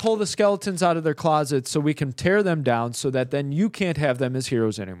then we'll pull the skeletons out of their closets so we can tear them down so that then you can't have them as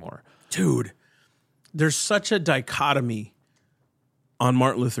heroes anymore. Dude, there's such a dichotomy on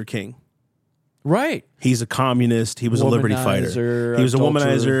Martin Luther King. Right. He's a communist. He was a liberty fighter. He was a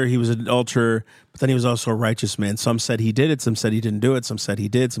womanizer. He was an adulterer. But then he was also a righteous man. Some said he did it. Some said he didn't do it. Some said he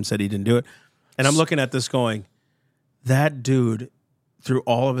did. Some said he didn't do it. And I'm looking at this going, that dude, through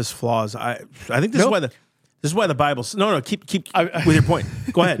all of his flaws, I think this is why the Bible. No, keep with your point.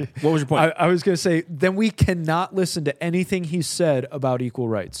 Go ahead. What was your point? I was going to say, then we cannot listen to anything he said about equal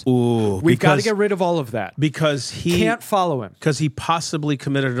rights. Ooh, we've got to get rid of all of that because he can't follow him because he possibly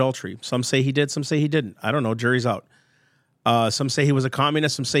committed adultery. Some say he did. Some say he didn't. I don't know. Jury's out. Some say he was a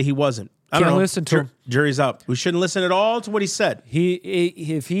communist. Some say he wasn't. I don't know. Listen to him. Jury's out. We shouldn't listen at all to what he said.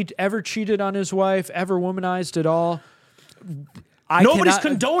 If he ever cheated on his wife, ever womanized at all, nobody's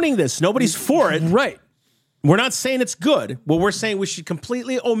condoning this. Nobody's for it. Right. We're not saying it's good. Well, we're saying we should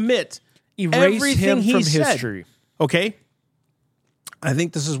completely erase everything him he from said. history. Okay? I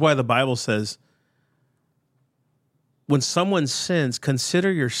think this is why the Bible says, when someone sins,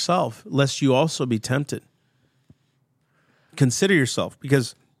 consider yourself, lest you also be tempted. Consider yourself,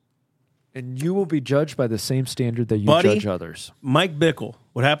 because... And you will be judged by the same standard that you judge others. Mike Bickle,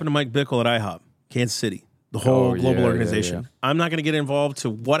 what happened to Mike Bickle at IHOP, Kansas City, the whole global organization. Yeah. I'm not going to get involved to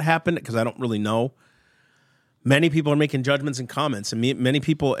what happened because I don't really know. Many people are making judgments and comments, and many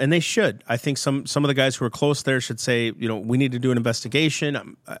people, and they should. I think some of the guys who are close there should say, we need to do an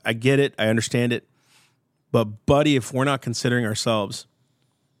investigation. I get it. I understand it. But, buddy, if we're not considering ourselves,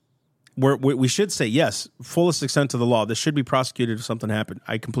 we should say, yes, fullest extent to the law. This should be prosecuted if something happened.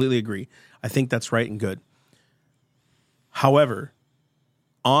 I completely agree. I think that's right and good. However,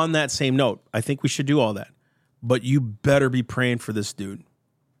 on that same note, I think we should do all that. But you better be praying for this dude.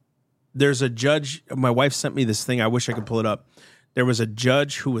 There's a judge. My wife sent me this thing. I wish I could pull it up. There was a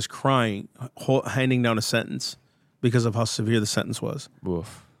judge who was crying, handing down a sentence because of how severe the sentence was.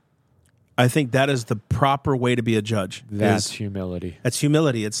 Oof. I think that is the proper way to be a judge. That's humility. That's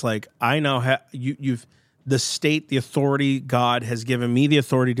humility. It's like, I now have you've the state, the authority, God has given me the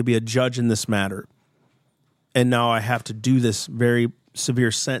authority to be a judge in this matter, and now I have to do this very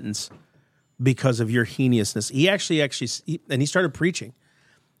severe sentence because of your heinousness. He actually, and he started preaching.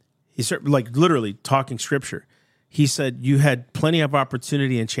 He started literally talking scripture. He said, you had plenty of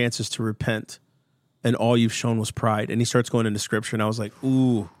opportunity and chances to repent, and all you've shown was pride. And he starts going into scripture, and I was like,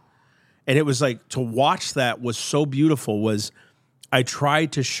 ooh. And it was like, to watch that was so beautiful. I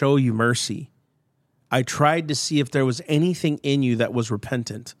tried to show you mercy. I tried to see if there was anything in you that was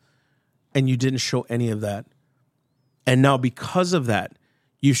repentant, and you didn't show any of that. And now because of that,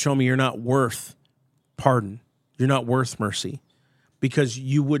 you show me you're not worth pardon. You're not worth mercy. Because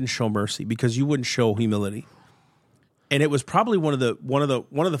you wouldn't show mercy, because you wouldn't show humility. And it was probably one of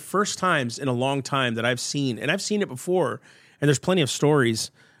the first times in a long time that I've seen, and I've seen it before, and there's plenty of stories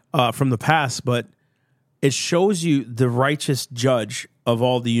from the past, but it shows you the righteous judge of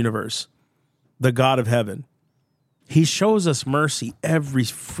all the universe, the God of heaven. He shows us mercy every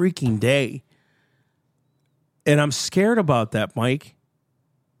freaking day. And I'm scared about that, Mike,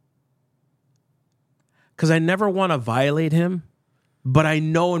 because I never want to violate him. But I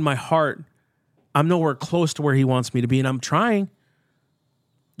know in my heart, I'm nowhere close to where he wants me to be, and I'm trying.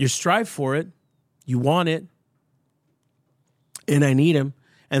 You strive for it. You want it. And I need him.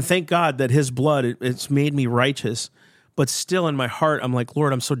 And thank God that his blood, it's made me righteous. But still in my heart, I'm like,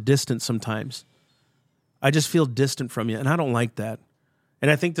 Lord, I'm so distant sometimes. I just feel distant from you, and I don't like that. And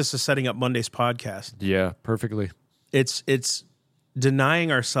I think this is setting up Monday's podcast. Yeah, perfectly. It's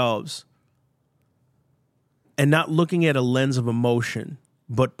denying ourselves and not looking at a lens of emotion,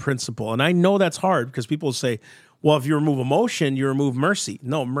 but principle. And I know that's hard because people say, well, if you remove emotion, you remove mercy.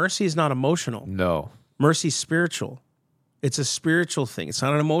 No, mercy is not emotional. No. Mercy is spiritual. It's a spiritual thing. It's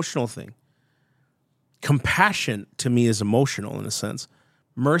not an emotional thing. Compassion, to me, is emotional in a sense.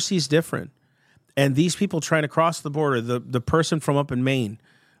 Mercy is different. And these people trying to cross the border, the person from up in Maine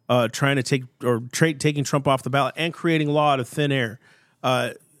trying to taking Trump off the ballot and creating law out of thin air,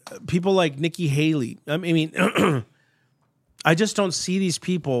 people like Nikki Haley. I mean, I just don't see these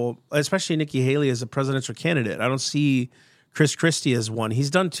people, especially Nikki Haley, as a presidential candidate. I don't see Chris Christie as one. He's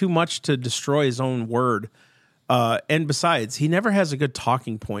done too much to destroy his own word. And besides, he never has a good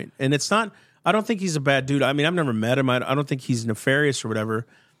talking point. And it's not, I don't think he's a bad dude. I mean, I've never met him. I don't think he's nefarious or whatever,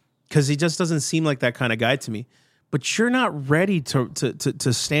 because he just doesn't seem like that kind of guy to me. But you're not ready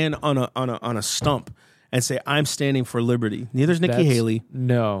to stand on a stump and say, I'm standing for liberty. Neither's Nikki Haley.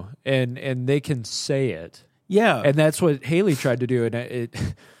 No. And they can say it. Yeah. And that's what Haley tried to do.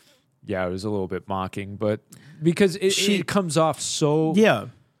 And yeah, it was a little bit mocking, but because it comes off so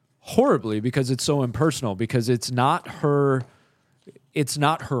horribly because it's so impersonal, because it's not her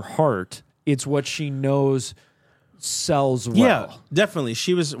heart, it's what she knows sells well. Yeah, definitely.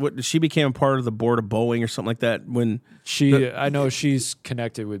 She became a part of the board of Boeing or something like that when I know she's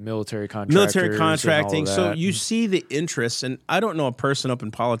connected with military contractors. Military contracting. So you see the interest, and I don't know a person up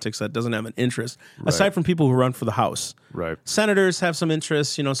in politics that doesn't have an interest, aside from people who run for the House. Right. Senators have some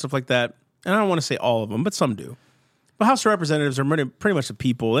interest, stuff like that. And I don't want to say all of them, but some do. But House of Representatives are pretty much the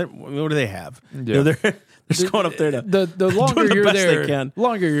people. What do they have? Yeah. They're just going up there to the longer the you're best there, they can.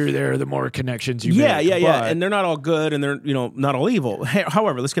 longer you're there, the more connections you make. Yeah. And they're not all good, and they're not all evil.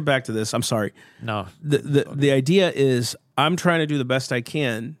 However, let's get back to this. I'm sorry. No. The idea is I'm trying to do the best I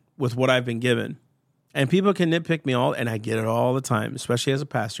can with what I've been given, and people can nitpick me all, and I get it all the time, especially as a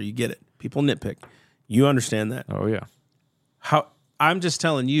pastor. You get it. People nitpick. You understand that. Oh yeah. I'm just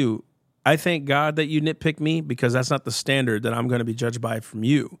telling you. I thank God that you nitpick me, because that's not the standard that I'm going to be judged by from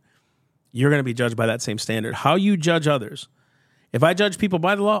you. You're going to be judged by that same standard. How you judge others. If I judge people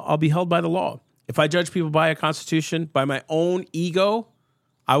by the law, I'll be held by the law. If I judge people by a constitution, by my own ego,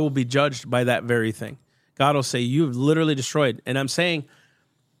 I will be judged by that very thing. God will say, you've literally destroyed. And I'm saying,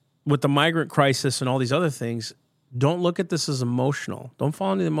 with the migrant crisis and all these other things, don't look at this as emotional. Don't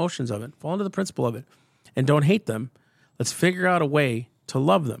fall into the emotions of it. Fall into the principle of it. And don't hate them. Let's figure out a way to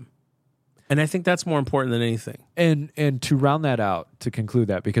love them. And I think that's more important than anything. And to round that out, to conclude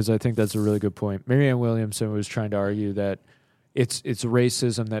that, because I think that's a really good point, Marianne Williamson was trying to argue that it's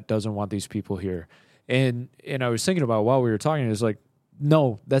racism that doesn't want these people here. And I was thinking about while we were talking, it's like,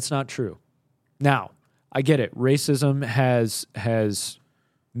 no, that's not true. Now, I get it. Racism has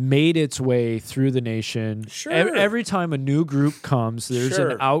made its way through the nation. Sure. Every time a new group comes, there's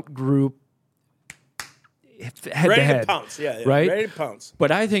an out group head ready to head. To pounce. Yeah, right? Ready to pounce.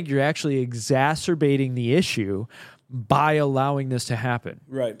 But I think you're actually exacerbating the issue by allowing this to happen.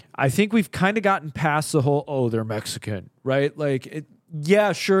 Right. I think we've kind of gotten past the whole, they're Mexican, right? Like,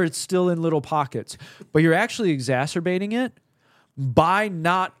 yeah, sure, it's still in little pockets, but you're actually exacerbating it by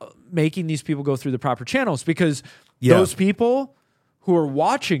not making these people go through the proper channels, because those people who are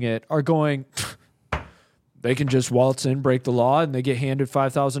watching it are going, they can just waltz in, break the law, and they get handed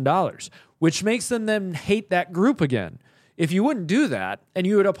 $5,000, which makes them then hate that group again. If you wouldn't do that, and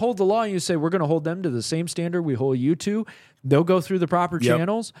you would uphold the law, and you say, we're going to hold them to the same standard we hold you to, they'll go through the proper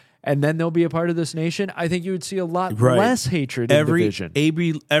channels, and then they'll be a part of this nation, I think you would see a lot less hatred and division.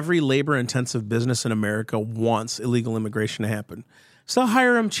 Every labor-intensive business in America wants illegal immigration to happen. So they'll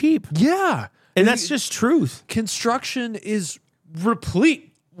hire them cheap. Yeah. And that's just truth. Construction is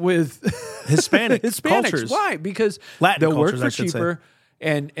replete with Hispanics. Cultures. Why? Because Latin they'll cultures, work I for should cheaper,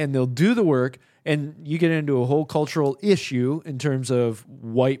 and they'll do the work, and you get into a whole cultural issue in terms of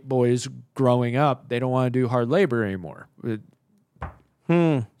white boys growing up. They don't want to do hard labor anymore.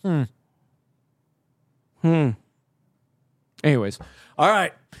 Anyways, all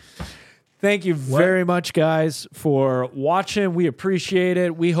right. Thank you very much, guys, for watching. We appreciate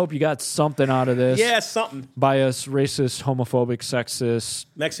it. We hope you got something out of this. Yeah, something. By us racist, homophobic, sexist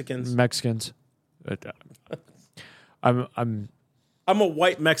Mexicans. I'm a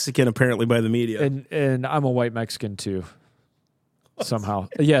white Mexican, apparently, by the media. And I'm a white Mexican too. Somehow.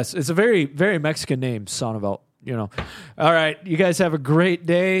 Yes, it's a very, very Mexican name, son of All right, you guys have a great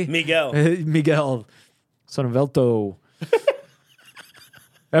day. Miguel. Son of Elto.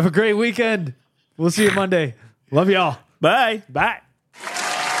 Have a great weekend. We'll see you Monday. Love y'all. Bye. Bye.